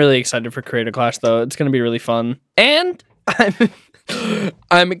 I'm really excited for Creator Clash, though. It's going to be really fun. And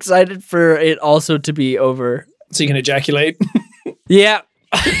I'm excited for it also to be over. So you can ejaculate? Yeah.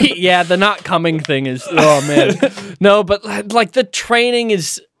 Yeah, the not coming thing is, oh, man. No, but like the training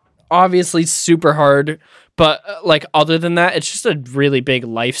is obviously super hard. But like other than that, it's just a really big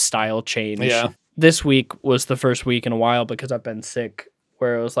lifestyle change. Yeah. This week was the first week in a while because I've been sick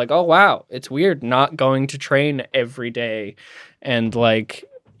where it was like, oh, wow, it's weird not going to train every day. And like,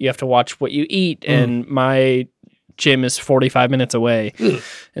 you have to watch what you eat. And my gym is 45 minutes away.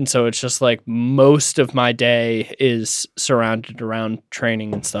 And so it's just like most of my day is surrounded around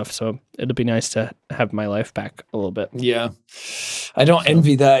training and stuff. So it'll be nice to have my life back a little bit. Yeah. I don't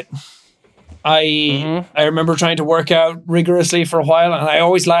envy that. I remember trying to work out rigorously for a while, and I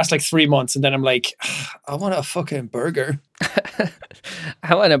always last like 3 months, and then I'm like, I want a fucking burger.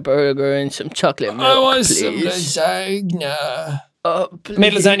 I want a burger and some chocolate milk, I want please. some lasagna. Please.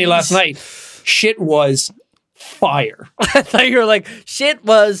 Made lasagna last night. Shit was fire. I thought you were like, shit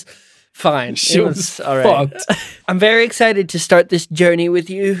was fine. Shit was all right. fucked. I'm very excited to start this journey with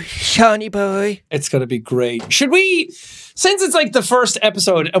you, Shawnee boy. It's going to be great. Should we, since it's like the first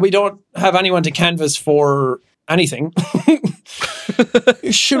episode and we don't have anyone to canvas for anything,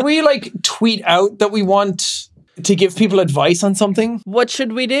 should we like tweet out that we want to give people advice on something? What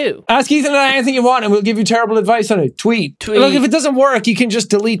should we do? Ask Ethan and I anything you want and we'll give you terrible advice on it. Tweet. Look, if it doesn't work, you can just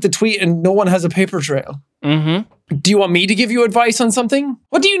delete the tweet and no one has a paper trail. Mm-hmm. Do you want me to give you advice on something?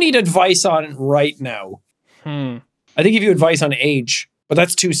 What do you need advice on right now? I think give you advice on age, but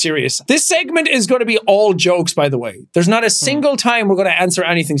that's too serious. This segment is going to be all jokes, by the way. There's not a single time we're going to answer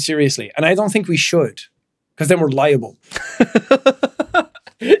anything seriously. And I don't think we should, because then we're liable.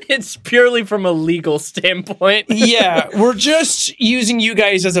 It's purely from a legal standpoint. Yeah, we're just using you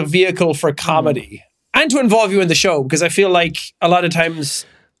guys as a vehicle for comedy and to involve you in the show, because I feel like a lot of times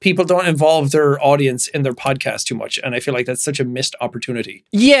people don't involve their audience in their podcast too much. And I feel like that's such a missed opportunity.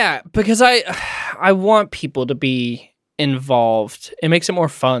 Yeah, because I want people to be involved. It makes it more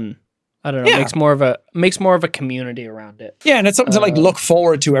fun. I don't know. Yeah. Makes more of a community around it. Yeah, and it's something to like look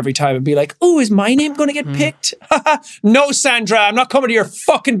forward to every time and be like, oh, is my name going to get picked? No, Sandra, I'm not coming to your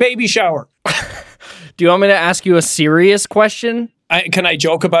fucking baby shower. Do you want me to ask you a serious question? Can I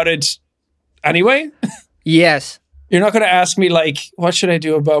joke about it anyway? Yes. You're not going to ask me like, what should I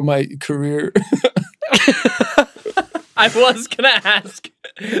do about my career? I was gonna ask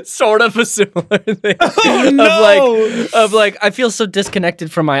sort of a similar thing. Oh, no. Of like, I feel so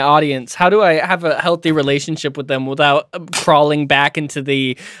disconnected from my audience. How do I have a healthy relationship with them without crawling back into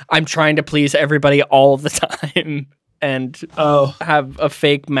the I'm trying to please everybody all the time and have a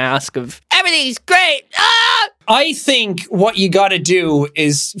fake mask of everything's great. Ah! I think what you got to do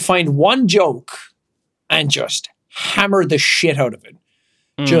is find one joke and just hammer the shit out of it.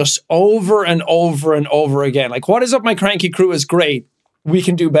 Just over and over and over again. Like, what is up, my cranky crew is great. We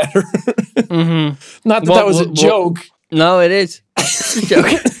can do better. Not that that was a joke. No, it is. It's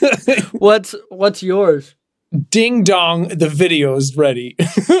a joke. What's yours? Ding dong, the video's ready.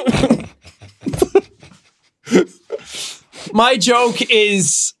 My joke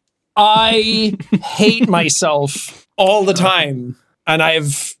is I hate myself all the time and I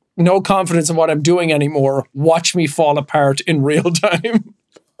have no confidence in what I'm doing anymore. Watch me fall apart in real time.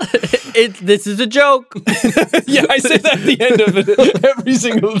 This is a joke. Yeah, I say that at the end of it every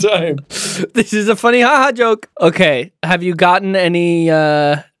single time. This is a funny haha joke. Okay, have you gotten any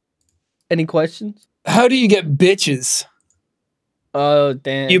questions? How do you get bitches? Oh,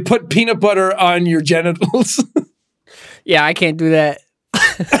 damn. You put peanut butter on your genitals. Yeah, I can't do that.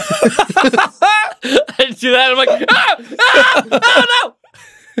 I do that. I'm like, oh no.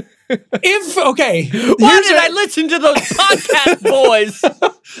 Okay. Why did I listen to those podcast boys?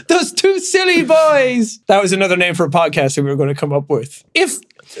 Those two silly boys. That was another name for a podcast that we were going to come up with. If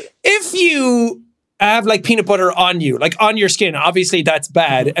you have like peanut butter on you, like on your skin, obviously that's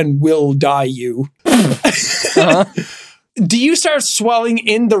bad and will dye you. Do you start swelling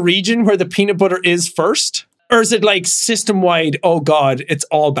in the region where the peanut butter is first? Or is it like system-wide, oh God, it's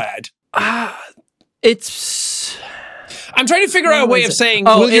all bad? I'm trying to figure out a way of saying,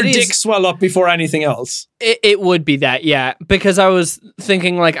 will your dick swell up before anything else? It would be that, yeah. Because I was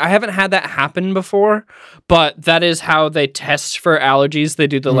thinking, like, I haven't had that happen before, but that is how they test for allergies. They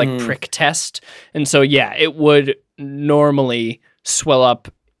do the, like, prick test. And so, yeah, it would normally swell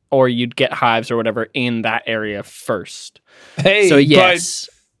up or you'd get hives or whatever in that area first. Hey, so, yes.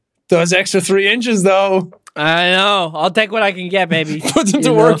 But those extra 3 inches, though. I know. I'll take what I can get, baby. Put them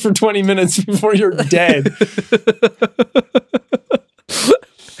to work for 20 minutes before you're dead.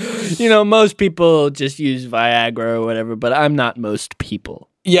 Most people just use Viagra or whatever, but I'm not most people.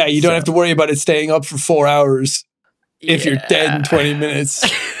 Yeah, you don't have to worry about it staying up for 4 hours if you're dead in 20 minutes.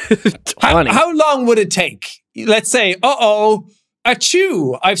 20. How long would it take? Let's say,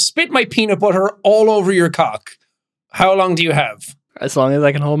 achoo, I've spit my peanut butter all over your cock. How long do you have? As long as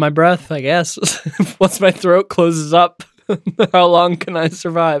I can hold my breath, I guess. Once my throat closes up, how long can I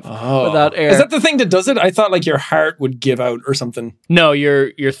survive without air? Is that the thing that does it? I thought like your heart would give out or something. No,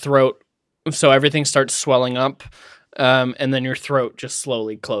 your throat. So everything starts swelling up, and then your throat just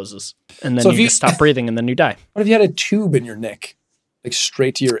slowly closes. And then you just stop breathing, and then you die. What if you had a tube in your neck? Like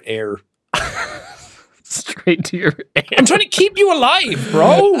straight to your air. Straight to your air. I'm trying to keep you alive,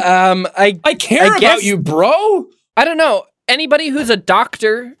 bro. I care about you, bro. I don't know. Anybody who's a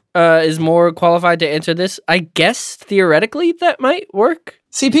doctor is more qualified to answer this. I guess theoretically that might work.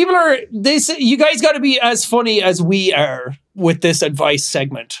 See, you guys got to be as funny as we are with this advice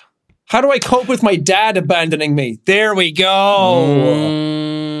segment. How do I cope with my dad abandoning me? There we go.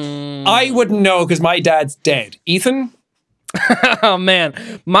 I wouldn't know because my dad's dead. Ethan? Oh, man.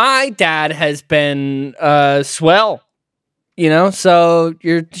 My dad has been swell. So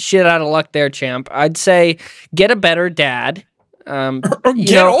you're shit out of luck there, champ. I'd say get a better dad. Or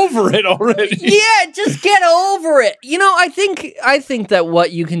get over it already. Yeah, just get over it. I think that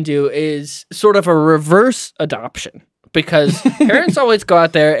what you can do is sort of a reverse adoption. Because parents always go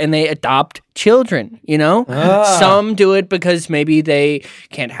out there and they adopt children, Some do it because maybe they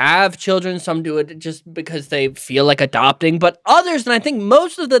can't have children. Some do it just because they feel like adopting. But others, and I think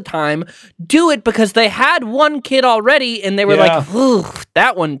most of the time, do it because they had one kid already and they were like, ooh,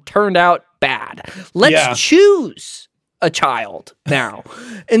 that one turned out bad. Let's choose a child now.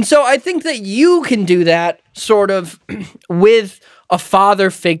 And so I think that you can do that sort of with a father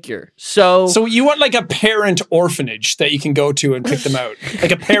figure. So you want like a parent orphanage that you can go to and pick them out.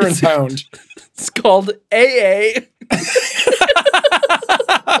 Like a parent hound. It's called AA.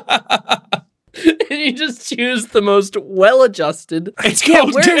 And you just choose the most well-adjusted. It's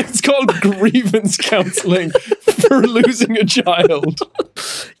called grievance counseling for losing a child.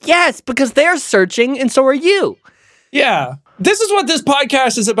 Yes, because they're searching and so are you. Yeah. This is what this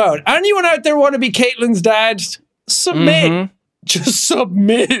podcast is about. Anyone out there want to be Caitlin's dad? Submit. Mm-hmm. Just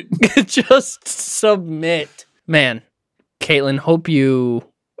submit. Just submit. Man, Caitlin, hope you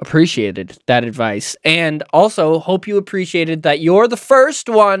appreciated that advice. And also hope you appreciated that you're the first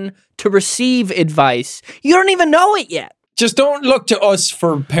one to receive advice. You don't even know it yet. Just don't look to us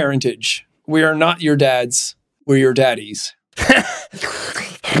for parentage. We are not your dads. We're your daddies.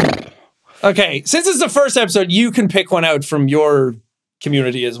 Okay, since it's the first episode, you can pick one out from your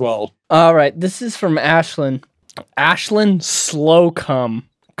community as well. All right, this is from Ashlyn. Ashlyn Slowcum.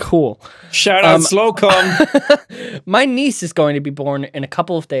 Cool. Shout out Slowcum. My niece is going to be born in a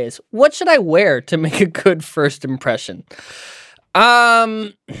couple of days. What should I wear to make a good first impression?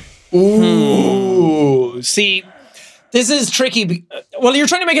 Ooh. See, this is tricky. Well, you're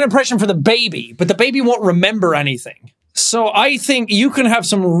trying to make an impression for the baby, but the baby won't remember anything. So I think you can have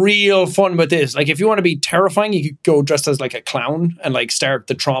some real fun with this. Like if you want to be terrifying, you could go dressed as like a clown and like start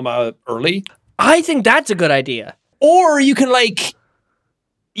the trauma early. I think that's a good idea. Or you can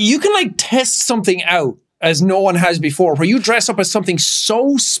test something out as no one has before, where you dress up as something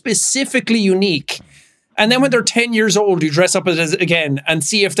so specifically unique. And then when they're 10 years old, you dress up as it again and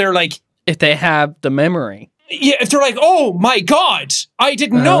see if they're like... If they have the memory. Yeah, if they're like, oh my God, I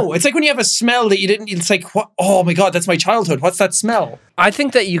didn't know. It's like when you have a smell that you didn't, it's like, what? Oh my God, that's my childhood. What's that smell? I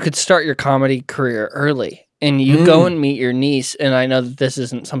think that you could start your comedy career early. And you go and meet your niece, and I know that this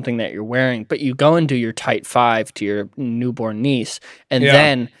isn't something that you're wearing, but you go and do your tight five to your newborn niece, and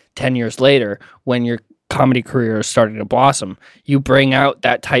then 10 years later, when you're comedy career is starting to blossom, you bring out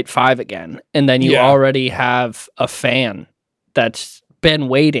that tight five again, and then you already have a fan that's been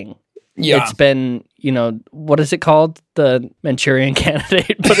waiting. Yeah. It's been, what is it called? The Manchurian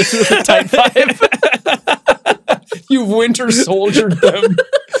Candidate, but it's with a tight five. You've winter soldiered them.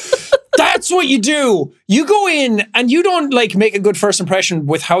 That's what you do. You go in and you don't like make a good first impression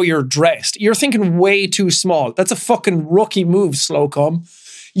with how you're dressed. You're thinking way too small. That's a fucking rookie move, Slocum.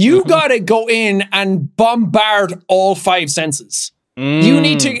 You gotta go in and bombard all five senses. You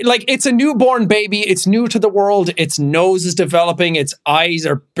need to, like, it's a newborn baby. It's new to the world. Its nose is developing. Its eyes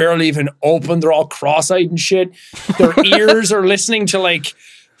are barely even open. They're all cross-eyed and shit. Their ears are listening to, like,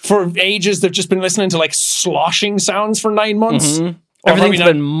 for ages, they've just been listening to, like, sloshing sounds for 9 months. Everything's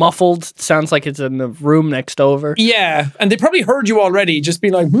been muffled. Sounds like it's in the room next over. Yeah, and they probably heard you already, just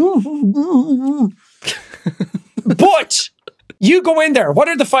being like, but you go in there. What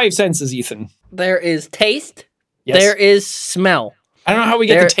are the five senses, Ethan? There is taste. Yes. There is smell. I don't know how we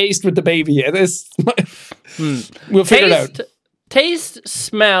get the taste with the baby yet. We'll figure it out. Taste,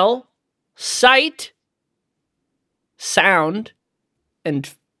 smell, sight, sound,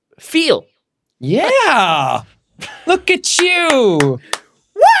 and feel. Yeah. Look at you.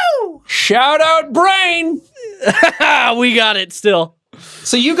 Woo! Shout out, brain. We got it still.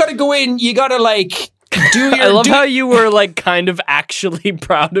 So you got to go in. You got to like do your. I love how you were like kind of actually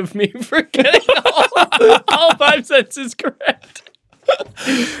proud of me for getting all five senses correct.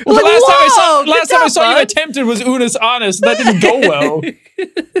 Well, the last time I saw you attempted was Unis Honest. That didn't go well.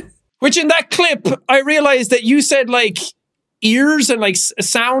 Which in that clip, I realized that you said like ears and like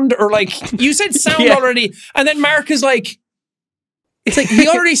sound, or like you said sound already, and then Mark is like, it's like he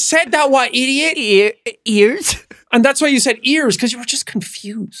already said that. What idiot? Ears, and that's why you said ears, because you were just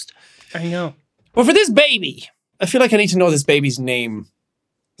confused. I know. But for this baby, I feel like I need to know this baby's name.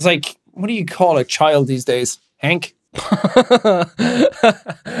 It's like, what do you call a child these days? Hank? I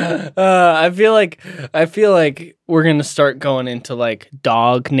feel like we're gonna start going into like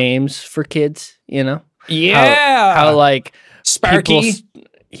dog names for kids. Yeah. How like Sparky.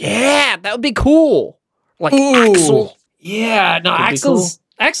 That would be cool. Like Axel. Yeah, no, Axel's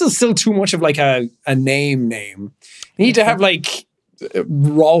still too much of like a name. You need to have like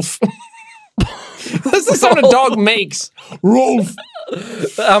Rolf. That's the sound a dog makes. Rolf.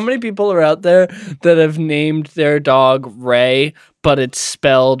 How many people are out there that have named their dog Ray, but it's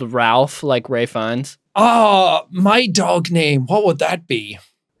spelled Ralph, like Ray Fiennes? Oh, my dog name. What would that be?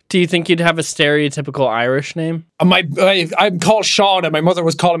 Do you think you'd have a stereotypical Irish name? I'm called Sean, and my mother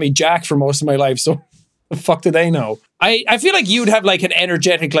was calling me Jack for most of my life, so the fuck do they know? I feel like you'd have like an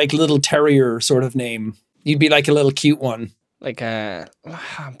energetic, like little terrier sort of name. You'd be like a little cute one. Like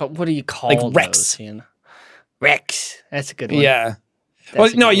but what do you call like Rex? Those, Rex. That's a good one. Yeah. Well,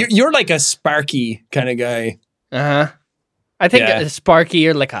 no, you're like a Sparky kind of guy. I think a Sparky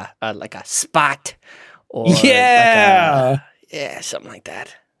or like a Spot, or something like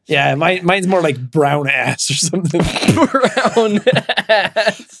that. Yeah, mine's more like brown ass or something. Brown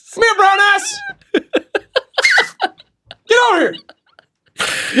ass. Come here, brown ass. Get over here.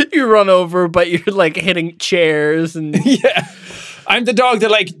 You run over, but you're like hitting chairs and I'm the dog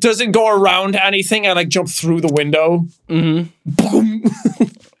that like doesn't go around anything. I like jump through the window. Mm-hmm. Boom.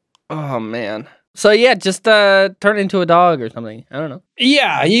 Oh man. So yeah, just turn into a dog or something. I don't know.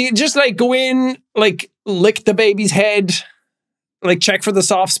 Yeah, you just like go in, like lick the baby's head, like check for the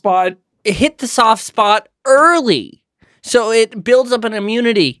soft spot. Hit the soft spot early, so it builds up an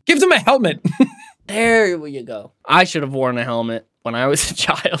immunity. Give them a helmet. There you go. I should have worn a helmet when I was a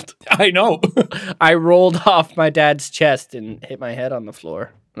child. I know. I rolled off my dad's chest and hit my head on the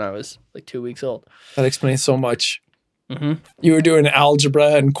floor when I was like 2 weeks old. That explains so much. Mm-hmm. You were doing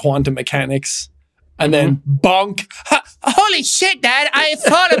algebra and quantum mechanics, and then bonk. Holy shit, Dad! I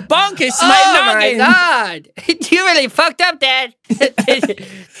thought a bonkers. My God! You really fucked up, Dad.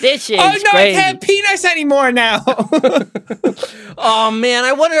 This shit. Oh no, crazy. I can't penis anymore now. Oh man,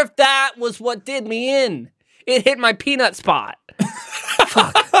 I wonder if that was what did me in. It hit my peanut spot.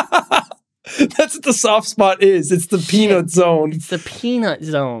 Fuck. That's what the soft spot is. It's the peanut zone. It's the peanut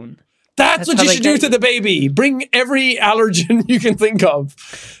zone. That's what you should do to the baby. Bring every allergen you can think of.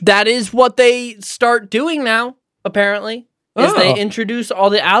 That is what they start doing now, apparently. Is they introduce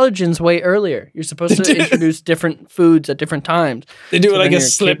all the allergens way earlier. You're supposed to introduce different foods at different times. They do like a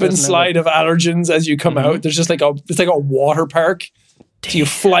slip and slide of allergens as you come out. There's just like it's like a water park. So you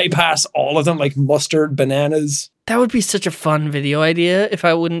fly past all of them like mustard, bananas. That would be such a fun video idea if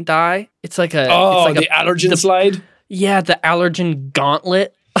I wouldn't die. It's like the allergen slide? Yeah, the allergen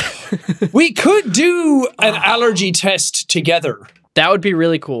gauntlet. We could do an allergy test together. That would be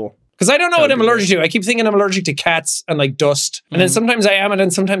really cool. Because I don't know what I'm allergic to. I keep thinking I'm allergic to cats and like dust. And then sometimes I am and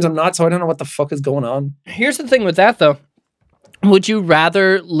then sometimes I'm not. So I don't know what the fuck is going on. Here's the thing with that, though. Would you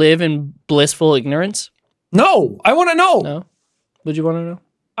rather live in blissful ignorance? No, I want to know. No? Would you want to know?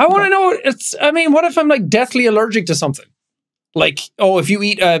 I want to know. What if I'm like deathly allergic to something? Like, if you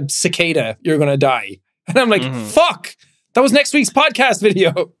eat a cicada, you're going to die. And I'm like, fuck, that was next week's podcast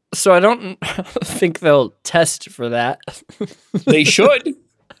video. So I don't think they'll test for that. They should.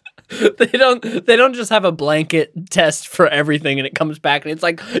 They don't just have a blanket test for everything and it comes back and it's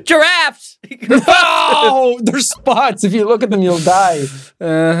like, giraffes! Oh, there's spots. If you look at them, you'll die.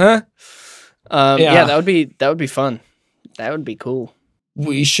 Yeah, that would be fun. That would be cool.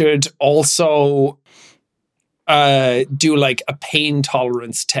 We should also do like a pain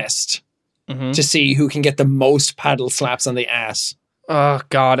tolerance test to see who can get the most paddle slaps on the ass. Oh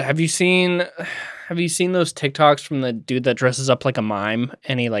God, have you seen those TikToks from the dude that dresses up like a mime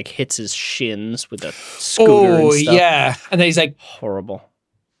and he like hits his shins with a scooter and stuff? Yeah. And then he's like horrible.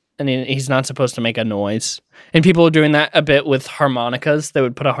 And he's not supposed to make a noise. And people are doing that a bit with harmonicas. They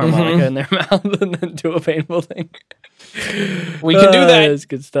would put a harmonica in their mouth and then do a painful thing. We can do that. That's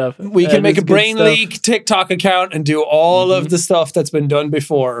good stuff. We can make a Brain Leak TikTok account and do all of the stuff that's been done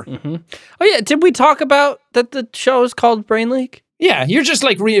before. Oh yeah, did we talk about that the show is called Brain Leak? Yeah, you're just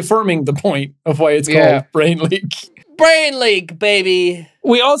like reaffirming the point of why it's called Brain Leak. Brain Leak, baby.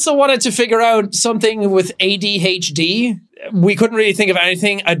 We also wanted to figure out something with ADHD. We couldn't really think of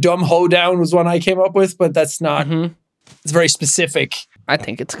anything. A dumb hoedown was one I came up with, but that's not. It's very specific. I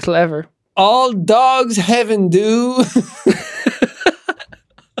think it's clever. All dogs heaven do.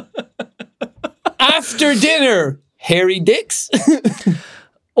 After dinner, hairy dicks.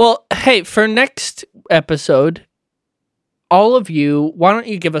 Well, hey, for next episode, all of you, why don't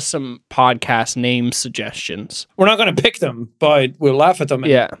you give us some podcast name suggestions? We're not going to pick them, but we'll laugh at them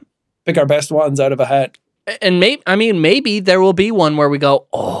and pick our best ones out of a hat. And maybe there will be one where we go,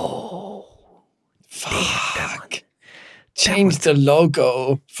 oh, fuck. Change the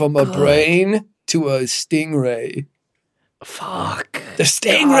logo from a brain to a stingray. Fuck. The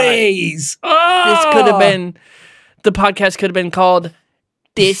stingrays. This could have been, the podcast could have been called,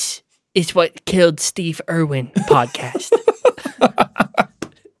 This is What Killed Steve Irwin podcast.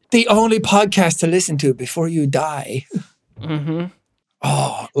 The only podcast to listen to before you die.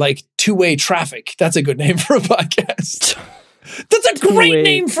 Oh, like Two-Way Traffic. That's a good name for a podcast. That's a great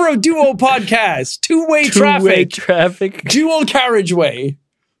name for a duo podcast. Two-Way Traffic. Two-Way Traffic. Dual carriageway.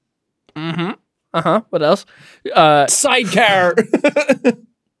 What else? Sidecar.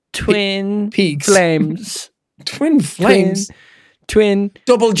 Twin Peaks. Flames. Twin Flames. Twin.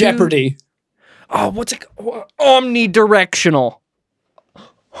 Double Jeopardy. Oh, what's it? Omnidirectional.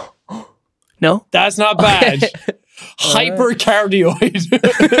 No? That's not bad. Hypercardioid.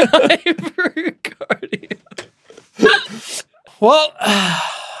 Hypercardio. Well,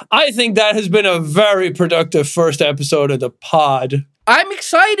 I think that has been a very productive first episode of the pod. I'm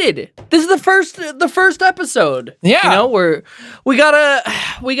excited. This is the first episode. Yeah. You know, we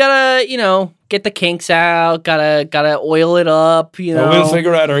gotta, you know, get the kinks out, gotta oil it up, you know. We'll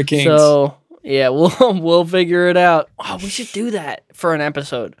figure out our kinks. So yeah, we'll figure it out. Oh, we should do that for an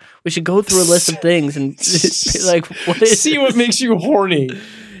episode. We should go through a list of things and be like, see what makes you horny.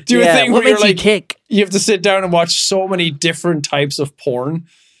 Do a thing where you're like, kick? You have to sit down and watch so many different types of porn,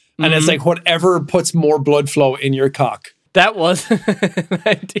 and it's like whatever puts more blood flow in your cock. That was an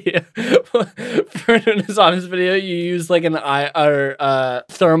idea. For an honest video, you use like an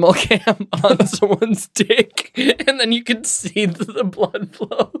thermal cam on someone's dick, and then you can see the blood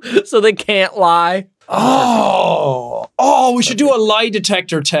flow, so they can't lie. We should do a lie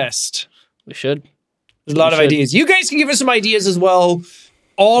detector test. We should. There's a lot of ideas. You guys can give us some ideas as well.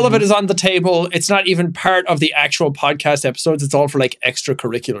 All of it is on the table. It's not even part of the actual podcast episodes. It's all for like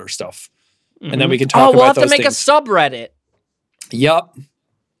extracurricular stuff. And then we can talk about those we'll have to make things. a subreddit. Yup.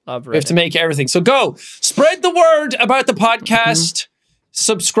 We have to make everything. So go. Spread the word about the podcast.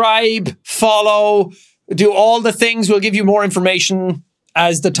 Subscribe. Follow. Do all the things. We'll give you more information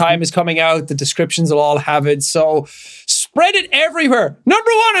as the time is coming out. The descriptions will all have it. So spread it everywhere.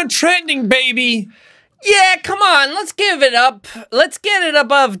 Number 1 on trending, baby. Yeah, come on. Let's give it up. Let's get it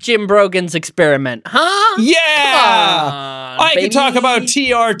above Jim Brogan's experiment, huh? Yeah. Come on, I baby. can talk about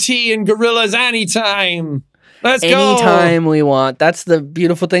TRT and gorillas anytime. Let's go. Anytime we want. That's the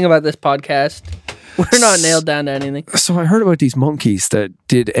beautiful thing about this podcast. We're not nailed down to anything. So I heard about these monkeys that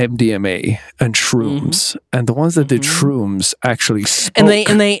did MDMA and shrooms, and the ones that did shrooms actually spoke. And they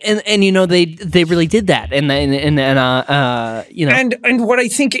really did that. And what I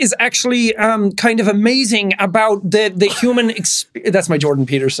think is actually kind of amazing about the human that's my Jordan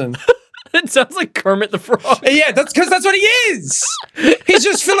Peterson. It sounds like Kermit the Frog. Yeah, that's because that's what he is. He's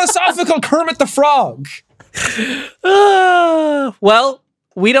just philosophical Kermit the Frog. Well,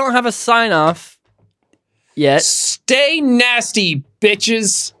 we don't have a sign off yet. Stay nasty,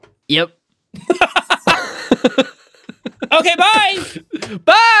 bitches. Yep. Okay, bye.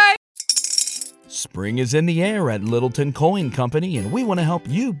 Bye. Spring is in the air at Littleton Coin Company, and we want to help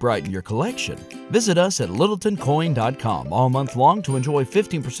you brighten your collection. Visit us at littletoncoin.com all month long to enjoy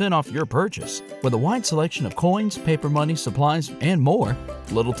 15% off your purchase. With a wide selection of coins, paper money, supplies, and more,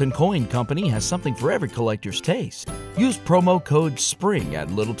 Littleton Coin Company has something for every collector's taste. Use promo code SPRING at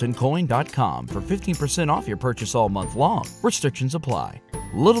littletoncoin.com for 15% off your purchase all month long. Restrictions apply.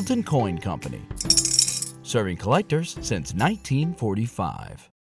 Littleton Coin Company. Serving collectors since 1945.